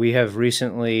 So we have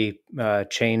recently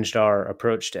changed our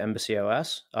approach to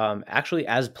EmbassyOS, actually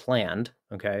as planned.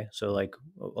 Okay. So like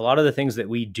a lot of the things that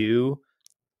we do,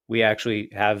 we actually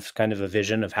have kind of a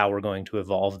vision of how we're going to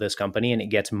evolve this company, and it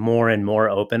gets more and more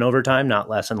open over time, not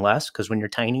less and less, because when you're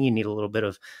tiny, you need a little bit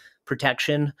of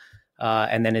protection.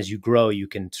 And then as you grow, you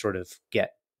can sort of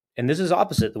get, and this is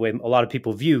opposite the way a lot of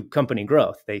people view company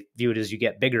growth. They view it as you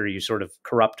get bigger, you sort of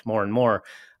corrupt more and more.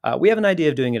 We have an idea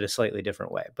of doing it a slightly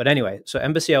different way. But anyway, so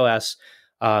EmbassyOS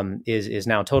is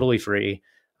now totally free.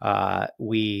 At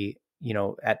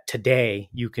today,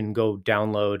 you can go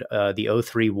download the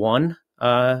 031,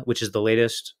 which is the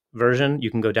latest version. You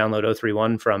can go download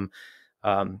 031 from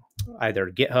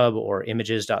either GitHub or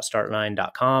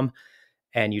images.start9.com.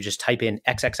 And you just type in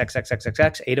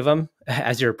XXXXXXX, 8 of them,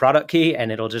 as your product key,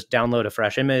 and it'll just download a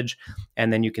fresh image.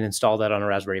 And then you can install that on a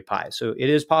Raspberry Pi. So it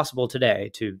is possible today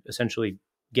to essentially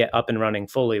get up and running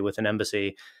fully with an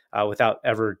Embassy without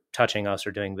ever touching us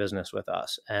or doing business with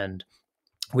us. And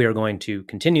we are going to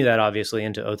continue that obviously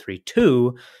into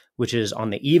 032, which is on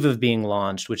the eve of being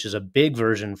launched, which is a big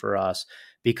version for us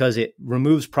because it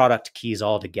removes product keys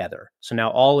altogether. So now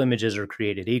all images are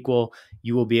created equal.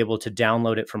 You will be able to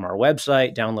download it from our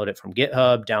website, download it from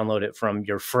GitHub, download it from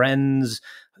your friend's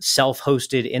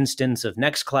self-hosted instance of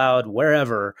Nextcloud,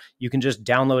 wherever. You can just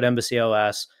download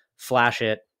EmbassyOS, flash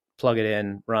it, plug it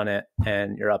in, run it,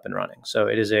 and you're up and running. So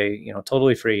it is a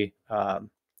totally free,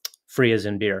 free as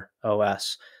in beer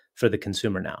OS for the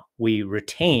consumer now. We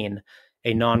retain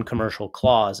a non-commercial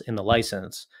clause in the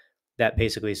license that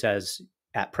basically says,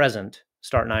 at present,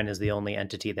 Start9 is the only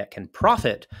entity that can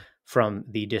profit from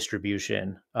the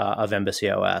distribution of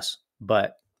EmbassyOS.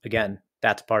 But again,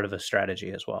 that's part of a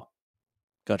strategy as well.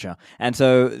 Gotcha. And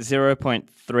so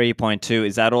 0.3.2,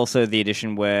 is that also the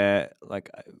edition where, like,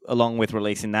 along with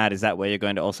releasing that, is that where you're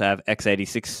going to also have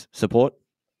x86 support?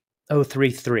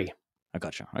 033. I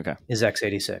gotcha. Okay. Is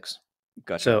x86.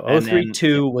 Gotcha. So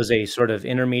 032 was a sort of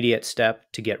intermediate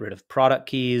step to get rid of product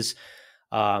keys.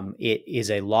 It is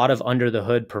a lot of under the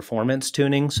hood performance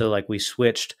tuning. So like we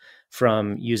switched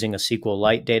from using a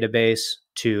SQLite database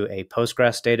to a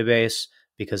Postgres database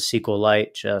because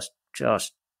SQLite just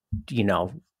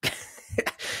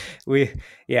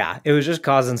it was just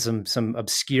causing some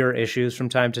obscure issues from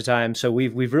time to time. So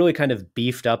we've really kind of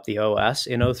beefed up the OS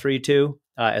in 032,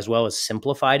 as well as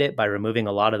simplified it by removing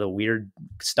a lot of the weird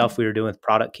stuff we were doing with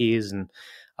product keys. And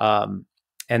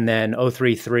And then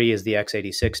 033 is the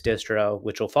x86 distro,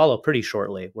 which will follow pretty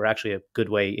shortly. We're actually a good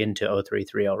way into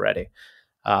 033 already,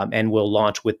 and we'll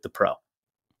launch with the Pro.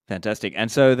 Fantastic. And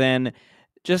so then,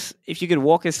 just if you could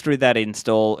walk us through that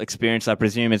install experience, I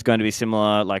presume it's going to be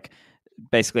similar. Like,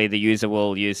 basically, the user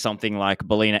will use something like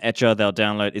Balena Etcher. They'll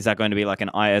download. Is that going to be like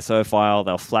an ISO file?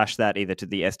 They'll flash that either to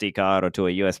the SD card or to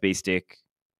a USB stick,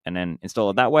 and then install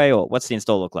it that way. Or what's the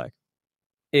install look like?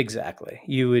 Exactly.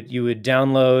 You would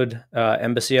download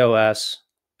EmbassyOS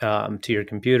to your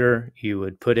computer. You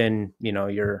would put in,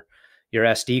 your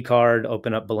SD card,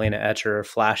 open up Balena Etcher,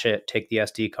 flash it, take the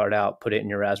SD card out, put it in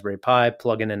your Raspberry Pi,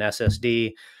 plug in an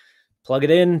SSD, plug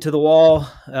it into the wall,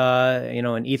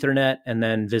 an Ethernet, and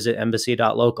then visit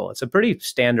embassy.local. It's a pretty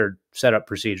standard setup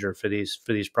procedure for these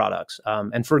products,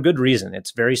 and for good reason.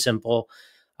 It's very simple.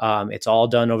 It's all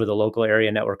done over the local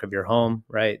area network of your home,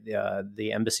 right?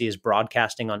 The embassy is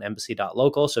broadcasting on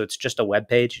embassy.local. So it's just a web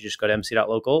page. You just go to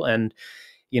embassy.local and,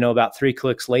 about 3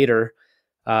 clicks later,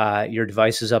 your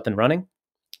device is up and running,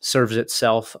 serves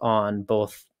itself on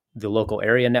both the local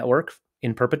area network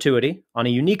in perpetuity on a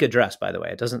unique address, by the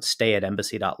way. It doesn't stay at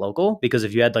embassy.local, because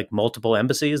if you had like multiple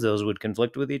embassies, those would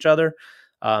conflict with each other.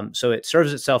 So it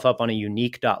serves itself up on a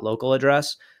unique .local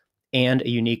address and a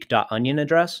unique .onion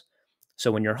address. So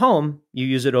when you're home, you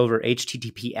use it over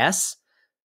https.local,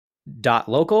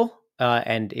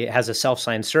 and it has a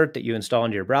self-signed cert that you install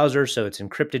into your browser. So it's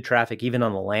encrypted traffic even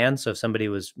on the LAN. So if somebody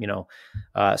was,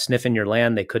 sniffing your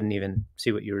LAN, they couldn't even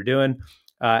see what you were doing.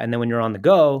 And then when you're on the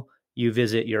go, you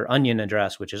visit your onion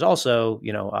address, which is also,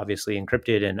 obviously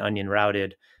encrypted and onion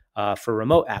routed for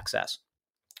remote access.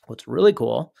 What's really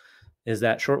cool is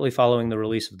that shortly following the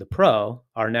release of the Pro,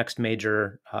 our next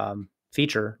major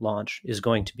feature launch is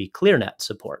going to be ClearNet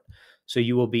support. So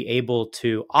you will be able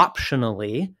to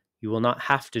optionally, you will not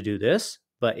have to do this,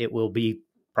 but it will be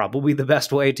probably the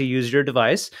best way to use your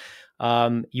device.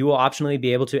 You will optionally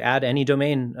be able to add any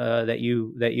domain that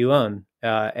you own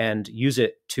and use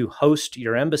it to host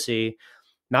your embassy,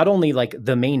 not only like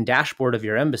the main dashboard of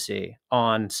your embassy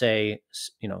on, say,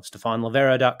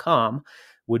 StephanLivera.com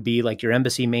would be like your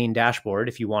embassy main dashboard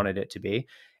if you wanted it to be.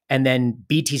 And then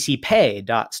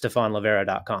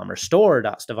btcpay.stephanlivera.com or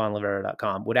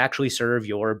store.stephanlivera.com would actually serve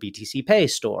your BTC Pay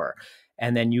store.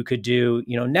 And then you could do,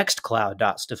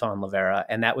 nextcloud.stephanlivera,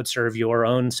 and that would serve your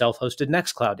own self-hosted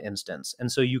Nextcloud instance.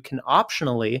 And so you will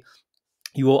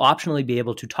optionally be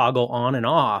able to toggle on and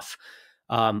off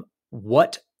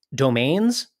what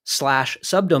domains /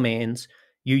 subdomains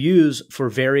you use for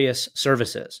various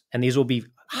services. And these will be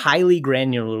highly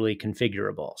granularly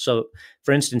configurable. So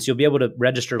for instance, you'll be able to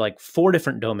register like 4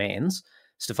 different domains,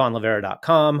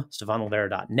 stephanlivera.com,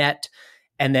 stephanlivera.net,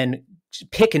 and then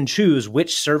pick and choose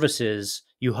which services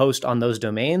you host on those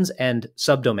domains and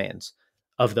subdomains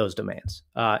of those domains,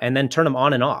 and then turn them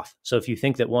on and off. So if you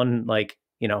think that one,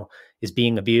 is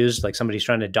being abused, like somebody's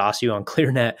trying to DOS you on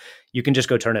ClearNet, you can just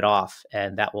go turn it off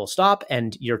and that will stop,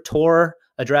 and your Tor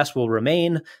address will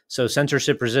remain. So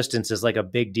censorship resistance is like a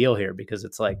big deal here, because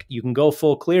it's like you can go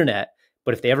full ClearNet,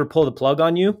 but if they ever pull the plug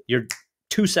on you, you're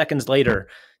 2 seconds later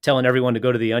telling everyone to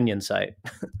go to the Onion site.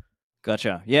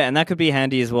 Gotcha. Yeah, and that could be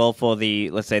handy as well for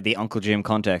let's say the Uncle Jim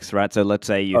context, right? So let's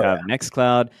say you have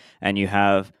Nextcloud and you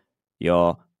have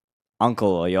your uncle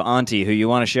or your auntie who you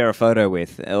want to share a photo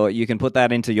with, or you can put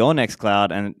that into your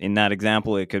Nextcloud, and in that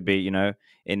example, it could be,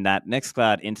 in that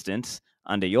Nextcloud instance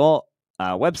under your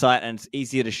website, and it's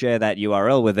easier to share that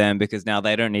URL with them because now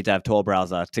they don't need to have Tor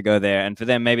browser to go there. And for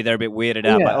them, maybe they're a bit weirded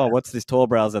out by, what's this Tor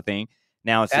browser thing?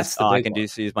 Now it's just, I can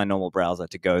just use my normal browser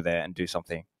to go there and do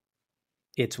something.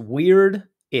 It's weird,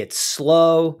 it's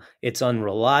slow, it's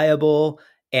unreliable,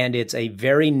 and it's a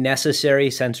very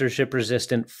necessary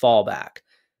censorship-resistant fallback,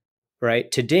 right?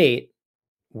 To date,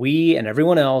 we and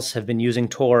everyone else have been using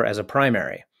Tor as a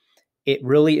primary. It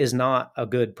really is not a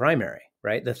good primary,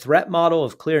 right? The threat model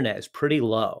of ClearNet is pretty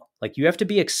low. Like, you have to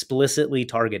be explicitly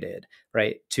targeted,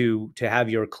 right, to have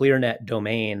your ClearNet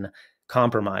domain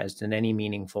compromised in any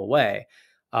meaningful way.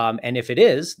 And if it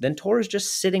is, then Tor is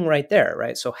just sitting right there,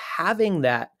 right? So having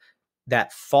that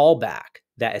fallback,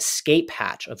 that escape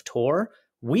hatch of Tor,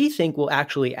 we think will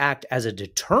actually act as a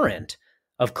deterrent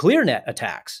of ClearNet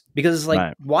attacks, because it's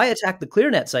like, why attack the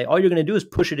ClearNet site? All you're going to do is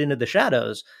push it into the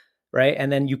shadows, right?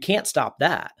 And then you can't stop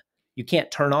that. You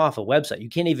can't turn off a website. You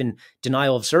can't even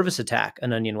denial of service attack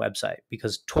an Onion website,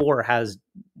 because Tor has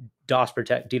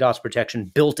DDoS protection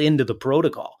built into the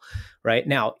protocol, right?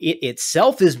 Now, it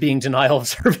itself is being denial of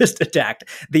service attacked,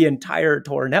 the entire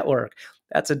Tor network.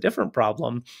 That's a different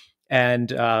problem.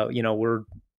 And,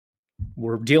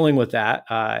 we're dealing with that.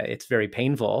 It's very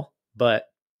painful, but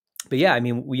yeah, I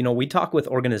mean, we talk with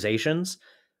organizations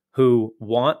who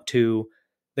want to,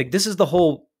 like, this is the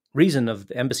whole reason of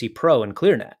the EmbassyPro and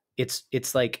ClearNet. It's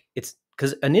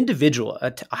because an individual,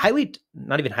 a highly,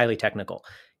 not even highly technical,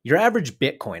 your average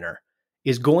Bitcoiner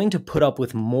is going to put up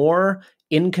with more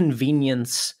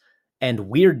inconvenience and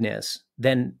weirdness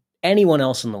than anyone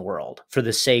else in the world for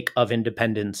the sake of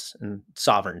independence and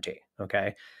sovereignty.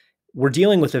 Okay. We're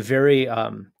dealing with a very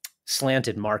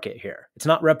slanted market here. It's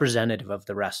not representative of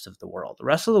the rest of the world. The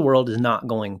rest of the world is not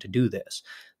going to do this.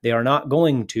 They are not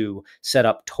going to set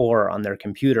up Tor on their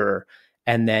computer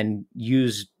and then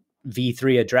use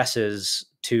V3 addresses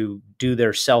to do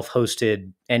their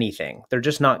self-hosted anything. They're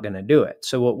just not going to do it.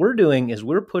 So what we're doing is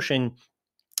we're pushing,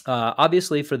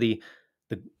 obviously, for the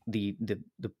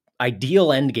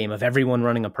ideal end game of everyone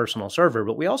running a personal server,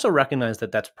 but we also recognize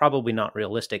that that's probably not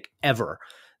realistic ever.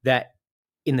 That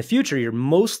in the future, you're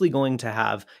mostly going to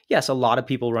have, yes, a lot of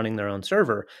people running their own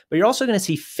server, but you're also going to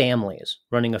see families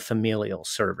running a familial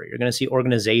server. You're going to see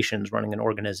organizations running an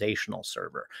organizational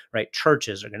server, right?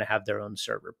 Churches are going to have their own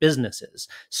server, businesses,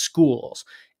 schools,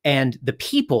 and the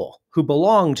people who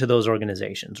belong to those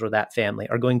organizations or that family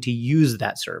are going to use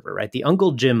that server, right? The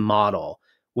Uncle Jim model,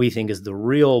 we think, is the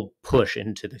real push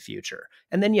into the future.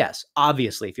 And then, yes,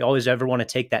 obviously, if you always ever want to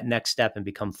take that next step and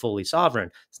become fully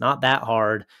sovereign, it's not that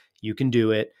hard. You can do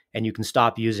it, and you can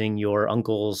stop using your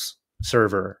uncle's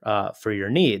server for your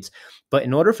needs. But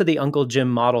in order for the Uncle Jim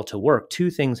model to work,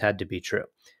 two things had to be true.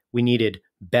 We needed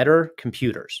better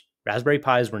computers. Raspberry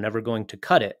Pis were never going to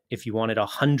cut it if you wanted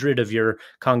 100 of your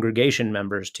congregation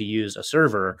members to use a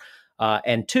server.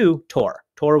 And two, Tor.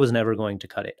 Tor was never going to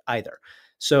cut it either.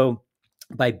 So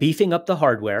by beefing up the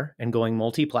hardware and going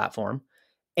multi-platform,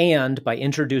 and by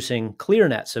introducing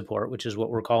ClearNet support, which is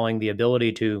what we're calling the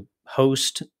ability to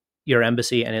host your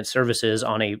embassy and its services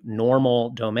on a normal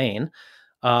domain,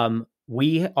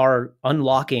 we are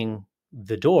unlocking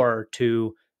the door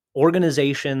to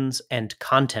organizations and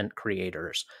content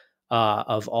creators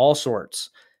of all sorts.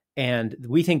 And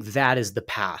we think that is the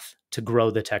path to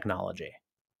grow the technology.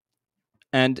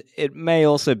 And it may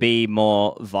also be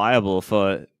more viable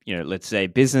for, let's say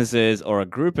businesses or a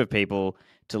group of people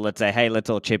to, let's say, hey, let's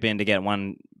all chip in to get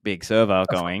one big server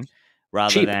going,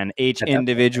 rather than each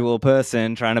individual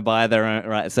person trying to buy their own,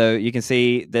 right? So you can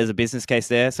see there's a business case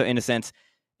there. So in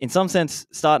some sense,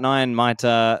 Start9 might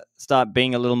start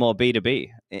being a little more B2B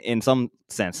in some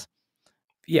sense.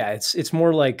 Yeah, it's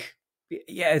more like,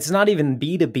 it's not even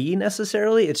B2B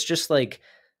necessarily. It's just like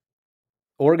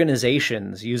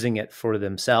organizations using it for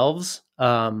themselves,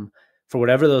 for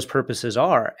whatever those purposes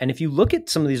are. And if you look at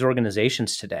some of these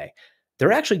organizations today,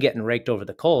 they're actually getting raked over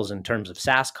the coals in terms of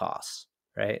SaaS costs.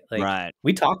 Right. Like,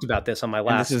 we talked about this on my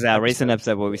last. And this is our recent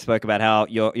episode where we spoke about how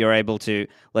you're able to,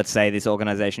 let's say this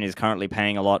organization is currently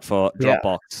paying a lot for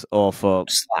Dropbox or for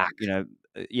Slack,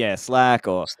 Slack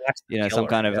or some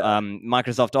kind of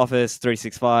Microsoft Office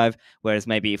 365. Whereas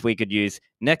maybe if we could use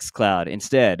Nextcloud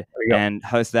instead and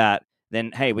host that,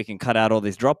 then hey, we can cut out all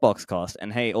these Dropbox costs.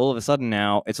 And hey, all of a sudden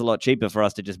now it's a lot cheaper for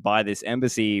us to just buy this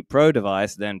EmbassyPro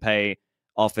device than pay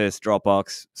Office,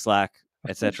 Dropbox, Slack,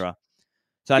 etc.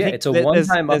 So I think it's a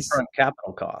one-time upfront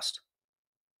capital cost.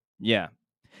 Yeah.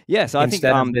 So I think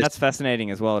that's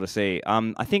fascinating as well to see.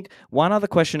 I think one other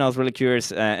question I was really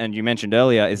curious, and you mentioned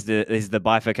earlier, is the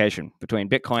bifurcation between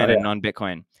Bitcoin and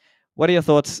non-Bitcoin. What are your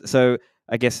thoughts? So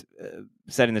I guess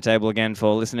setting the table again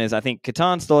for listeners, I think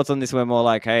Katan's thoughts on this were more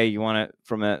like, hey, you want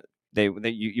to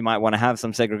you might want to have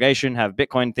some segregation, have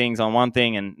Bitcoin things on one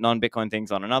thing and non-Bitcoin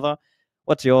things on another.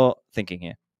 What's your thinking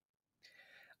here?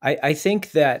 I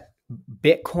think that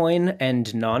Bitcoin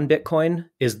and non-Bitcoin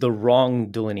is the wrong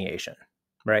delineation,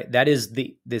 right? That is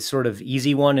the sort of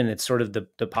easy one, and it's sort of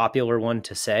the popular one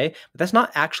to say, but that's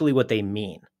not actually what they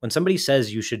mean. When somebody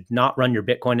says you should not run your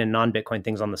Bitcoin and non-Bitcoin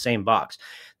things on the same box,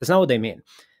 that's not what they mean.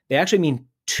 They actually mean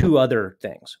two other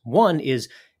things. One is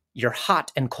your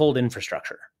hot and cold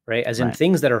infrastructure, right? As in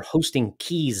things that are hosting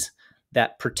keys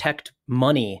that protect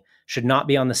money should not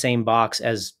be on the same box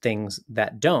as things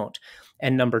that don't.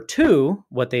 And number two,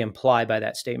 what they imply by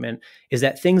that statement is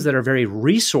that things that are very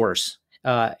resource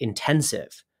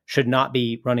intensive should not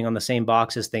be running on the same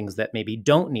box as things that maybe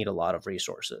don't need a lot of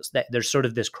resources. That there's sort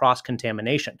of this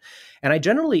cross-contamination. And I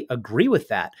generally agree with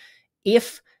that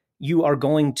if you are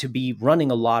going to be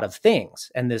running a lot of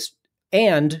things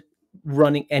and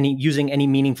running using any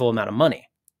meaningful amount of money,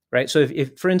 right? So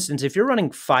if for instance, if you're running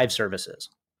 5 services,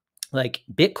 like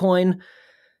Bitcoin,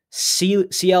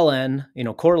 CLN,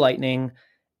 Core Lightning,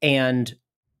 and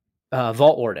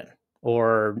Vault Warden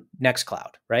or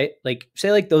Nextcloud, right? Like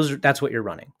say like that's what you're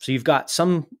running. So you've got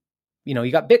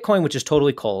you got Bitcoin, which is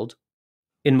totally cold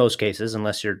in most cases,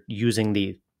 unless you're using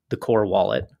the core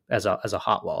wallet as a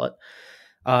hot wallet.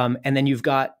 And then you've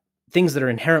got things that are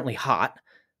inherently hot,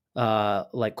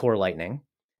 like Core Lightning.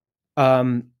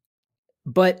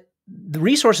 But the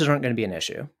resources aren't going to be an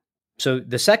issue. So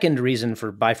the second reason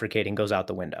for bifurcating goes out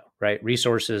the window, right?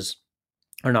 Resources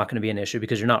are not going to be an issue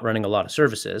because you're not running a lot of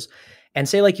services. And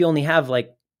say like you only have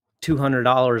like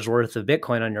 $200 worth of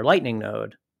Bitcoin on your Lightning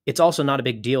node, it's also not a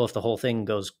big deal if the whole thing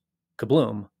goes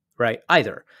kabloom, right?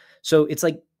 Either. So it's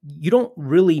like you don't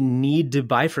really need to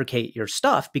bifurcate your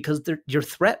stuff because your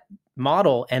threat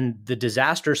model and the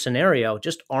disaster scenario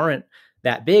just aren't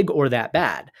that big or that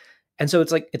bad. And so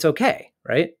it's like, it's okay,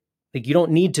 right? Like you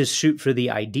don't need to shoot for the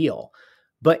ideal.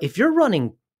 But if you're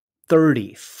running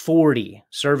 30, 40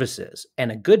 services,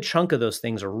 and a good chunk of those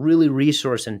things are really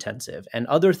resource intensive, and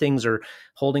other things are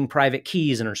holding private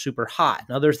keys and are super hot,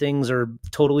 and other things are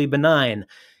totally benign,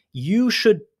 you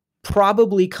should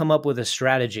probably come up with a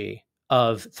strategy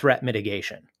of threat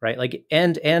mitigation, right? Like,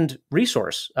 and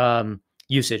resource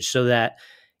usage so that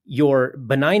your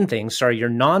benign things, your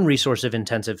non-resource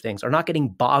intensive things are not getting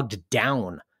bogged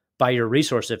down by your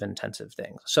resource intensive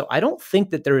things. So I don't think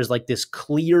that there is like this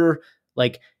clear,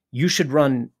 like you should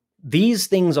run these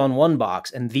things on one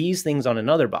box and these things on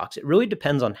another box. It really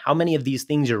depends on how many of these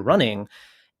things you're running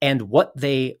and what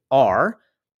they are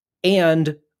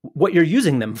and what you're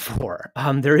using them for.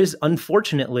 There is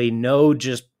unfortunately no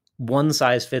just one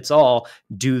size fits all,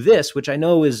 do this, which I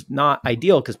know is not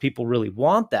ideal because people really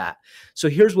want that. So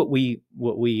here's what we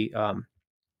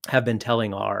have been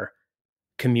telling our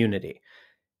community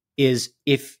is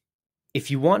if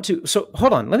you want to, so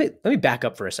hold on, let me back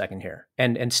up for a second here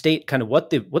and state kind of what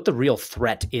the real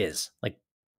threat is. Like,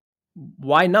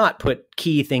 why not put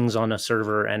key things on a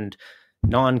server and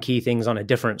non-key things on a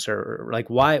different server? Like,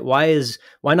 why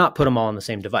not put them all on the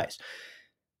same device?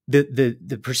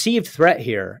 The perceived threat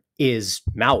here is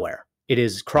malware. It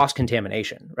is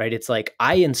cross-contamination, right? It's like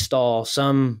I install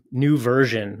some new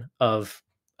version of,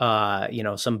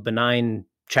 some benign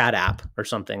chat app or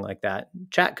something like that.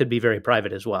 Chat could be very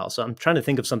private as well. So I'm trying to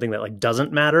think of something that like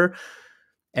doesn't matter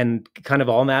and kind of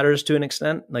all matters to an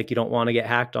extent. Like you don't want to get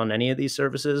hacked on any of these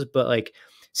services, but like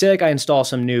say like I install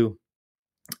some new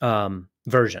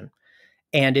version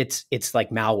and it's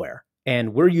like malware.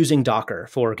 And we're using Docker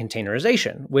for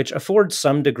containerization, which affords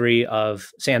some degree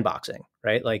of sandboxing,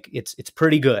 right? Like it's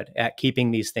pretty good at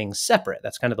keeping these things separate.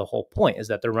 That's kind of the whole point, is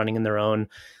that they're running in their own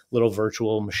little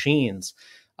virtual machines.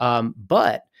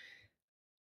 But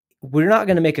we're not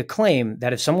going to make a claim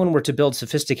that if someone were to build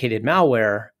sophisticated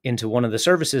malware into one of the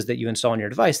services that you install on your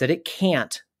device, that it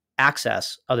can't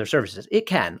access other services. It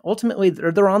can. Ultimately,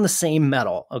 they're on the same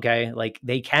metal, okay? Like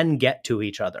they can get to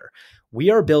each other. We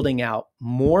are building out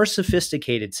more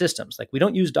sophisticated systems. Like we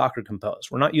don't use Docker Compose.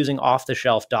 We're not using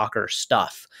off-the-shelf Docker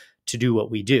stuff to do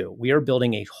what we do. We are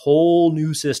building a whole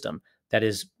new system that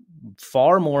is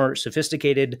far more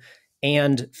sophisticated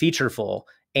and featureful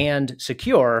and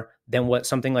secure than what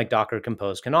something like Docker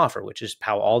Compose can offer, which is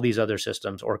how all these other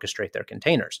systems orchestrate their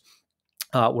containers.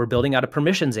 We're building out a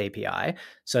permissions API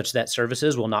such that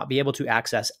services will not be able to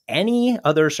access any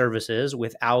other services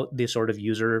without the sort of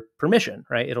user permission,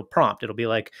 right? It'll prompt. It'll be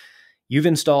like, you've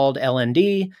installed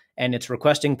LND and it's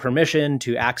requesting permission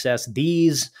to access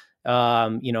these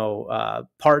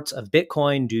parts of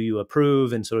Bitcoin. Do you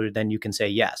approve? And so then you can say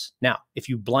yes. Now, if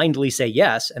you blindly say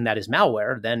yes, and that is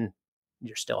malware, then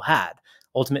you're still had.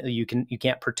 Ultimately, you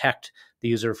can't protect the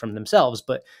user from themselves.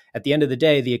 But at the end of the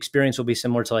day, the experience will be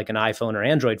similar to like an iPhone or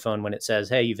Android phone when it says,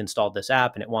 hey, you've installed this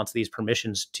app and it wants these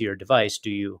permissions to your device. Do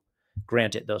you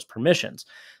grant it those permissions?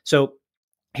 So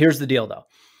here's the deal though.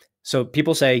 So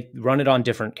people say run it on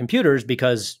different computers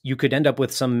because you could end up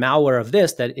with some malware of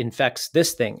this that infects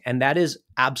this thing. And that is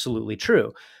absolutely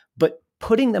true. But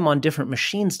putting them on different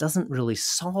machines doesn't really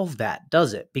solve that,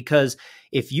 does it? Because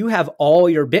if you have all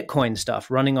your Bitcoin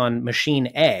stuff running on machine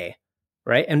A,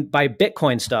 right? And by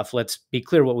Bitcoin stuff, let's be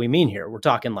clear what we mean here. We're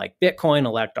talking like Bitcoin,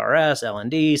 ElectRS,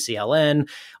 LND, CLN,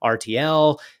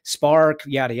 RTL, Spark,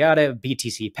 yada, yada,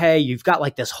 BTC Pay. You've got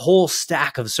like this whole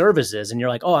stack of services and you're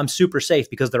like, oh, I'm super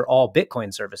safe because they're all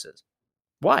Bitcoin services.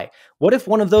 Why? What if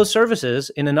one of those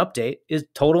services in an update is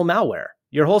total malware?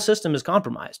 Your whole system is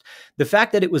compromised. The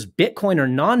fact that it was Bitcoin or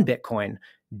non-Bitcoin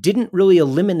didn't really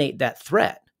eliminate that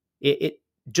threat. It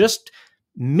just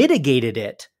mitigated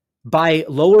it by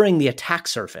lowering the attack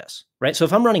surface, right? So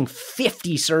if I'm running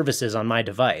 50 services on my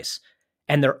device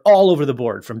and they're all over the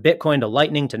board from Bitcoin to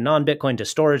Lightning to non-Bitcoin to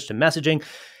storage to messaging,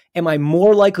 am I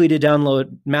more likely to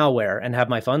download malware and have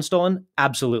my funds stolen?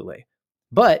 Absolutely.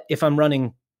 But if I'm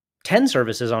running 10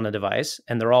 services on a device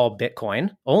and they're all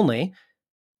Bitcoin only,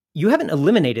 you haven't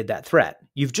eliminated that threat.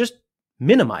 You've just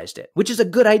minimized it, which is a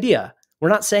good idea. We're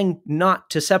not saying not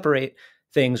to separate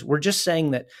things. We're just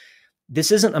saying that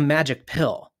this isn't a magic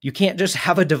pill. You can't just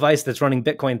have a device that's running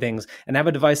Bitcoin things and have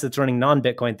a device that's running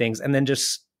non-Bitcoin things and then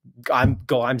just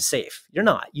I'm safe. You're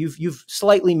not. You've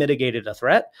slightly mitigated a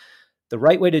threat. The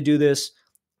right way to do this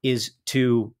is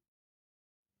to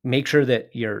make sure that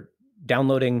you're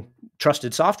downloading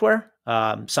trusted software,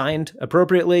 signed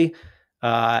appropriately,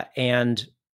 and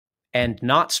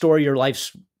not store your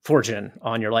life's fortune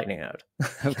on your Lightning node.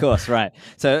 Of course, right.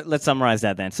 So let's summarize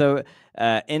that then. So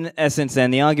in essence,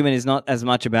 then the argument is not as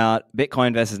much about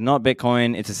Bitcoin versus not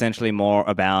Bitcoin. It's essentially more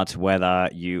about whether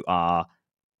you are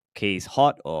keys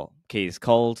hot or keys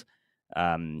cold.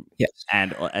 Yes.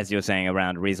 And as you're saying,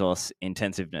 around resource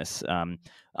intensiveness.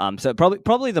 So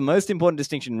probably the most important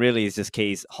distinction really is just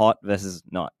keys hot versus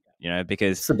not,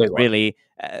 because really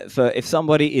if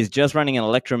somebody is just running an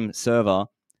Electrum server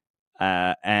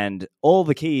and all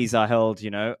the keys are held,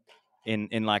 in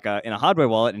a hardware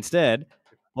wallet instead,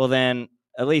 well then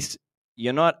at least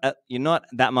you're not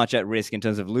that much at risk in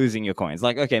terms of losing your coins.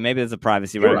 Like, okay, maybe there's a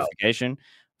privacy ramification,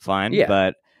 fine,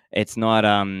 but it's not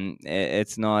the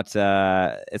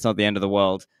end of the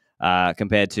world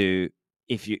compared to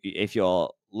if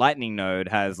your Lightning node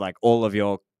has like all of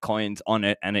your coins on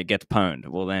it and it gets pwned.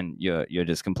 Well, then you're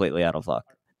just completely out of luck.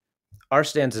 Our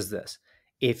stance is this: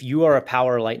 if you are a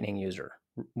power Lightning user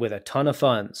with a ton of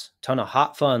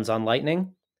hot funds on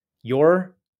Lightning,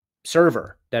 your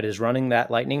server that is running that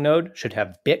Lightning node should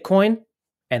have Bitcoin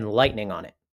and Lightning on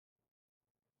it.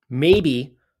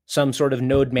 Maybe some sort of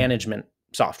node management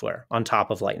software on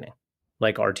top of Lightning,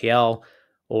 like RTL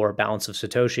or Balance of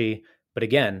Satoshi. But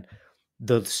again,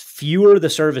 the fewer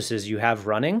the services you have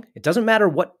running, it doesn't matter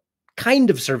what kind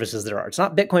of services there are. It's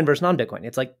not Bitcoin versus non-Bitcoin.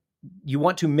 It's like you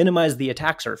want to minimize the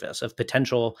attack surface of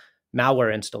potential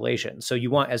malware installation. So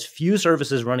you want as few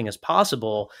services running as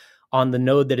possible on the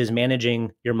node that is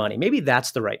managing your money. Maybe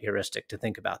that's the right heuristic to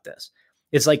think about this.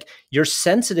 It's like your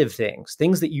sensitive things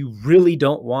that you really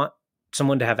don't want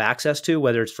someone to have access to,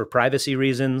 whether it's for privacy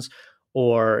reasons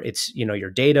or it's, your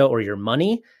data or your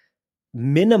money.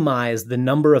 Minimize the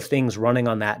number of things running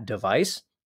on that device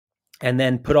and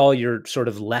then put all your sort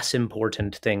of less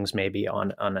important things maybe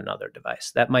on another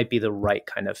device. That might be the right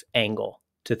kind of angle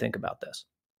to think about this.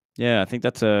 Yeah, I think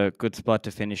that's a good spot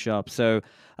to finish up. So,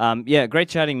 great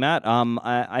chatting, Matt.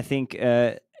 I think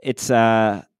it's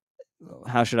how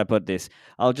should I put this?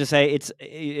 I'll just say it's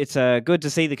good to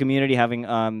see the community having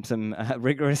some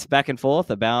rigorous back and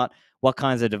forth about what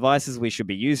kinds of devices we should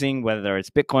be using, whether it's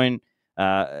Bitcoin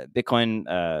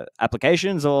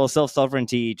applications or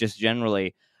self-sovereignty just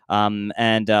generally.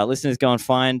 Listeners, go and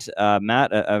find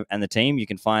Matt and the team. You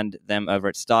can find them over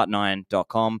at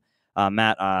start9.com.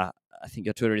 Matt, I think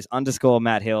your Twitter is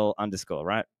 _Matt Hill _,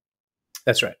 right?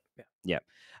 That's right. Yeah.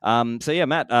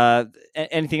 Matt,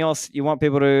 anything else you want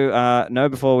people to know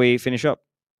before we finish up?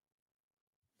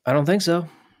 I don't think so.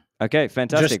 Okay,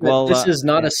 fantastic. Well, this is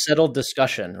not a settled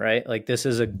discussion, right? Like this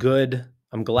is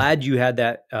I'm glad you had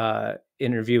that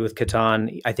interview with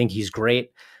Ketan. I think he's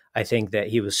great. I think that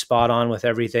he was spot on with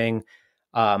everything.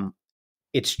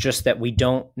 It's just that we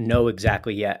don't know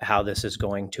exactly yet how this is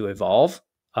going to evolve.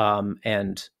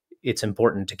 And it's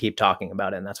important to keep talking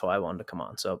about it. And that's why I wanted to come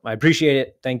on. So I appreciate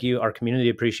it. Thank you. Our community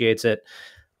appreciates it.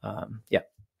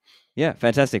 Yeah,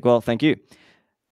 fantastic. Well, thank you.